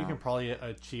 Like you can probably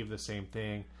achieve the same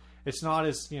thing. It's not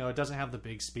as, it doesn't have the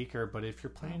big speaker, but if you're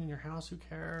playing in your house, who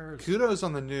cares? Kudos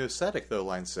on the new aesthetic, though,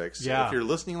 Line 6. Yeah. If you're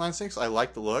listening Line 6, I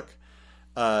like the look.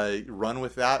 Run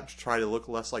with that. Try to look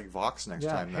less like Vox next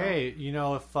time, though. Hey,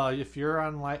 if you're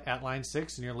at Line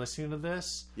 6 and you're listening to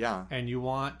this, and you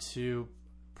want to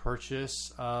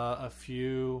purchase a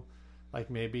few, like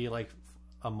maybe like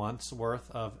a month's worth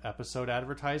of episode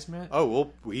advertisement.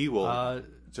 Oh, we will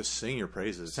just sing your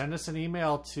praises. Send us an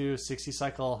email to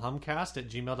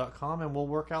 60cyclehumcast@gmail.com and we'll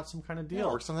work out some kind of deal. Yeah,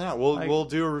 work something out. We'll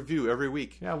do a review every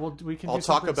week. Yeah, we can. I'll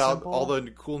talk about all the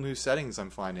cool new settings I'm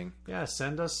finding. Yeah,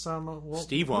 send us some.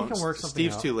 Steve won't. We can work something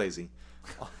Steve's too lazy.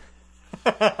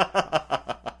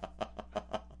 That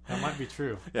might be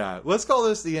true. Yeah, let's call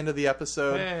this the end of the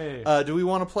episode. Hey. Do we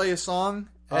want to play a song?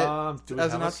 Do we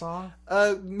have a song?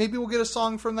 Maybe we'll get a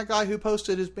song from the guy who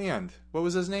posted his band. What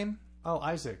was his name? Oh,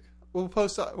 Isaac. We'll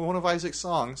post one of Isaac's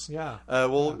songs. Yeah.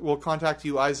 We'll contact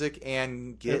you, Isaac,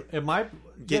 and get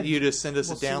you to send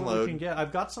us a download. See what we can get.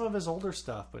 I've got some of his older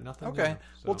stuff, but nothing. Okay. New,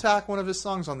 so. We'll tack one of his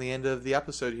songs on the end of the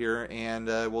episode here, and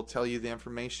we'll tell you the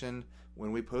information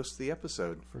when we post the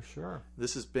episode. For sure.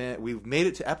 We've made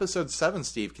it to episode 7,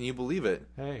 Steve. Can you believe it?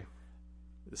 Hey.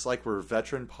 It's like we're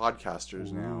veteran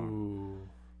podcasters now. Ooh.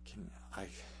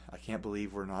 I can't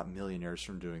believe we're not millionaires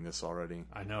from doing this already.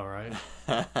 I know, right?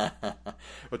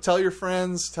 Well, tell your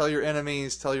friends, tell your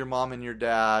enemies, tell your mom and your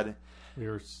dad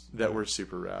we're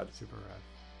super rad. Super rad.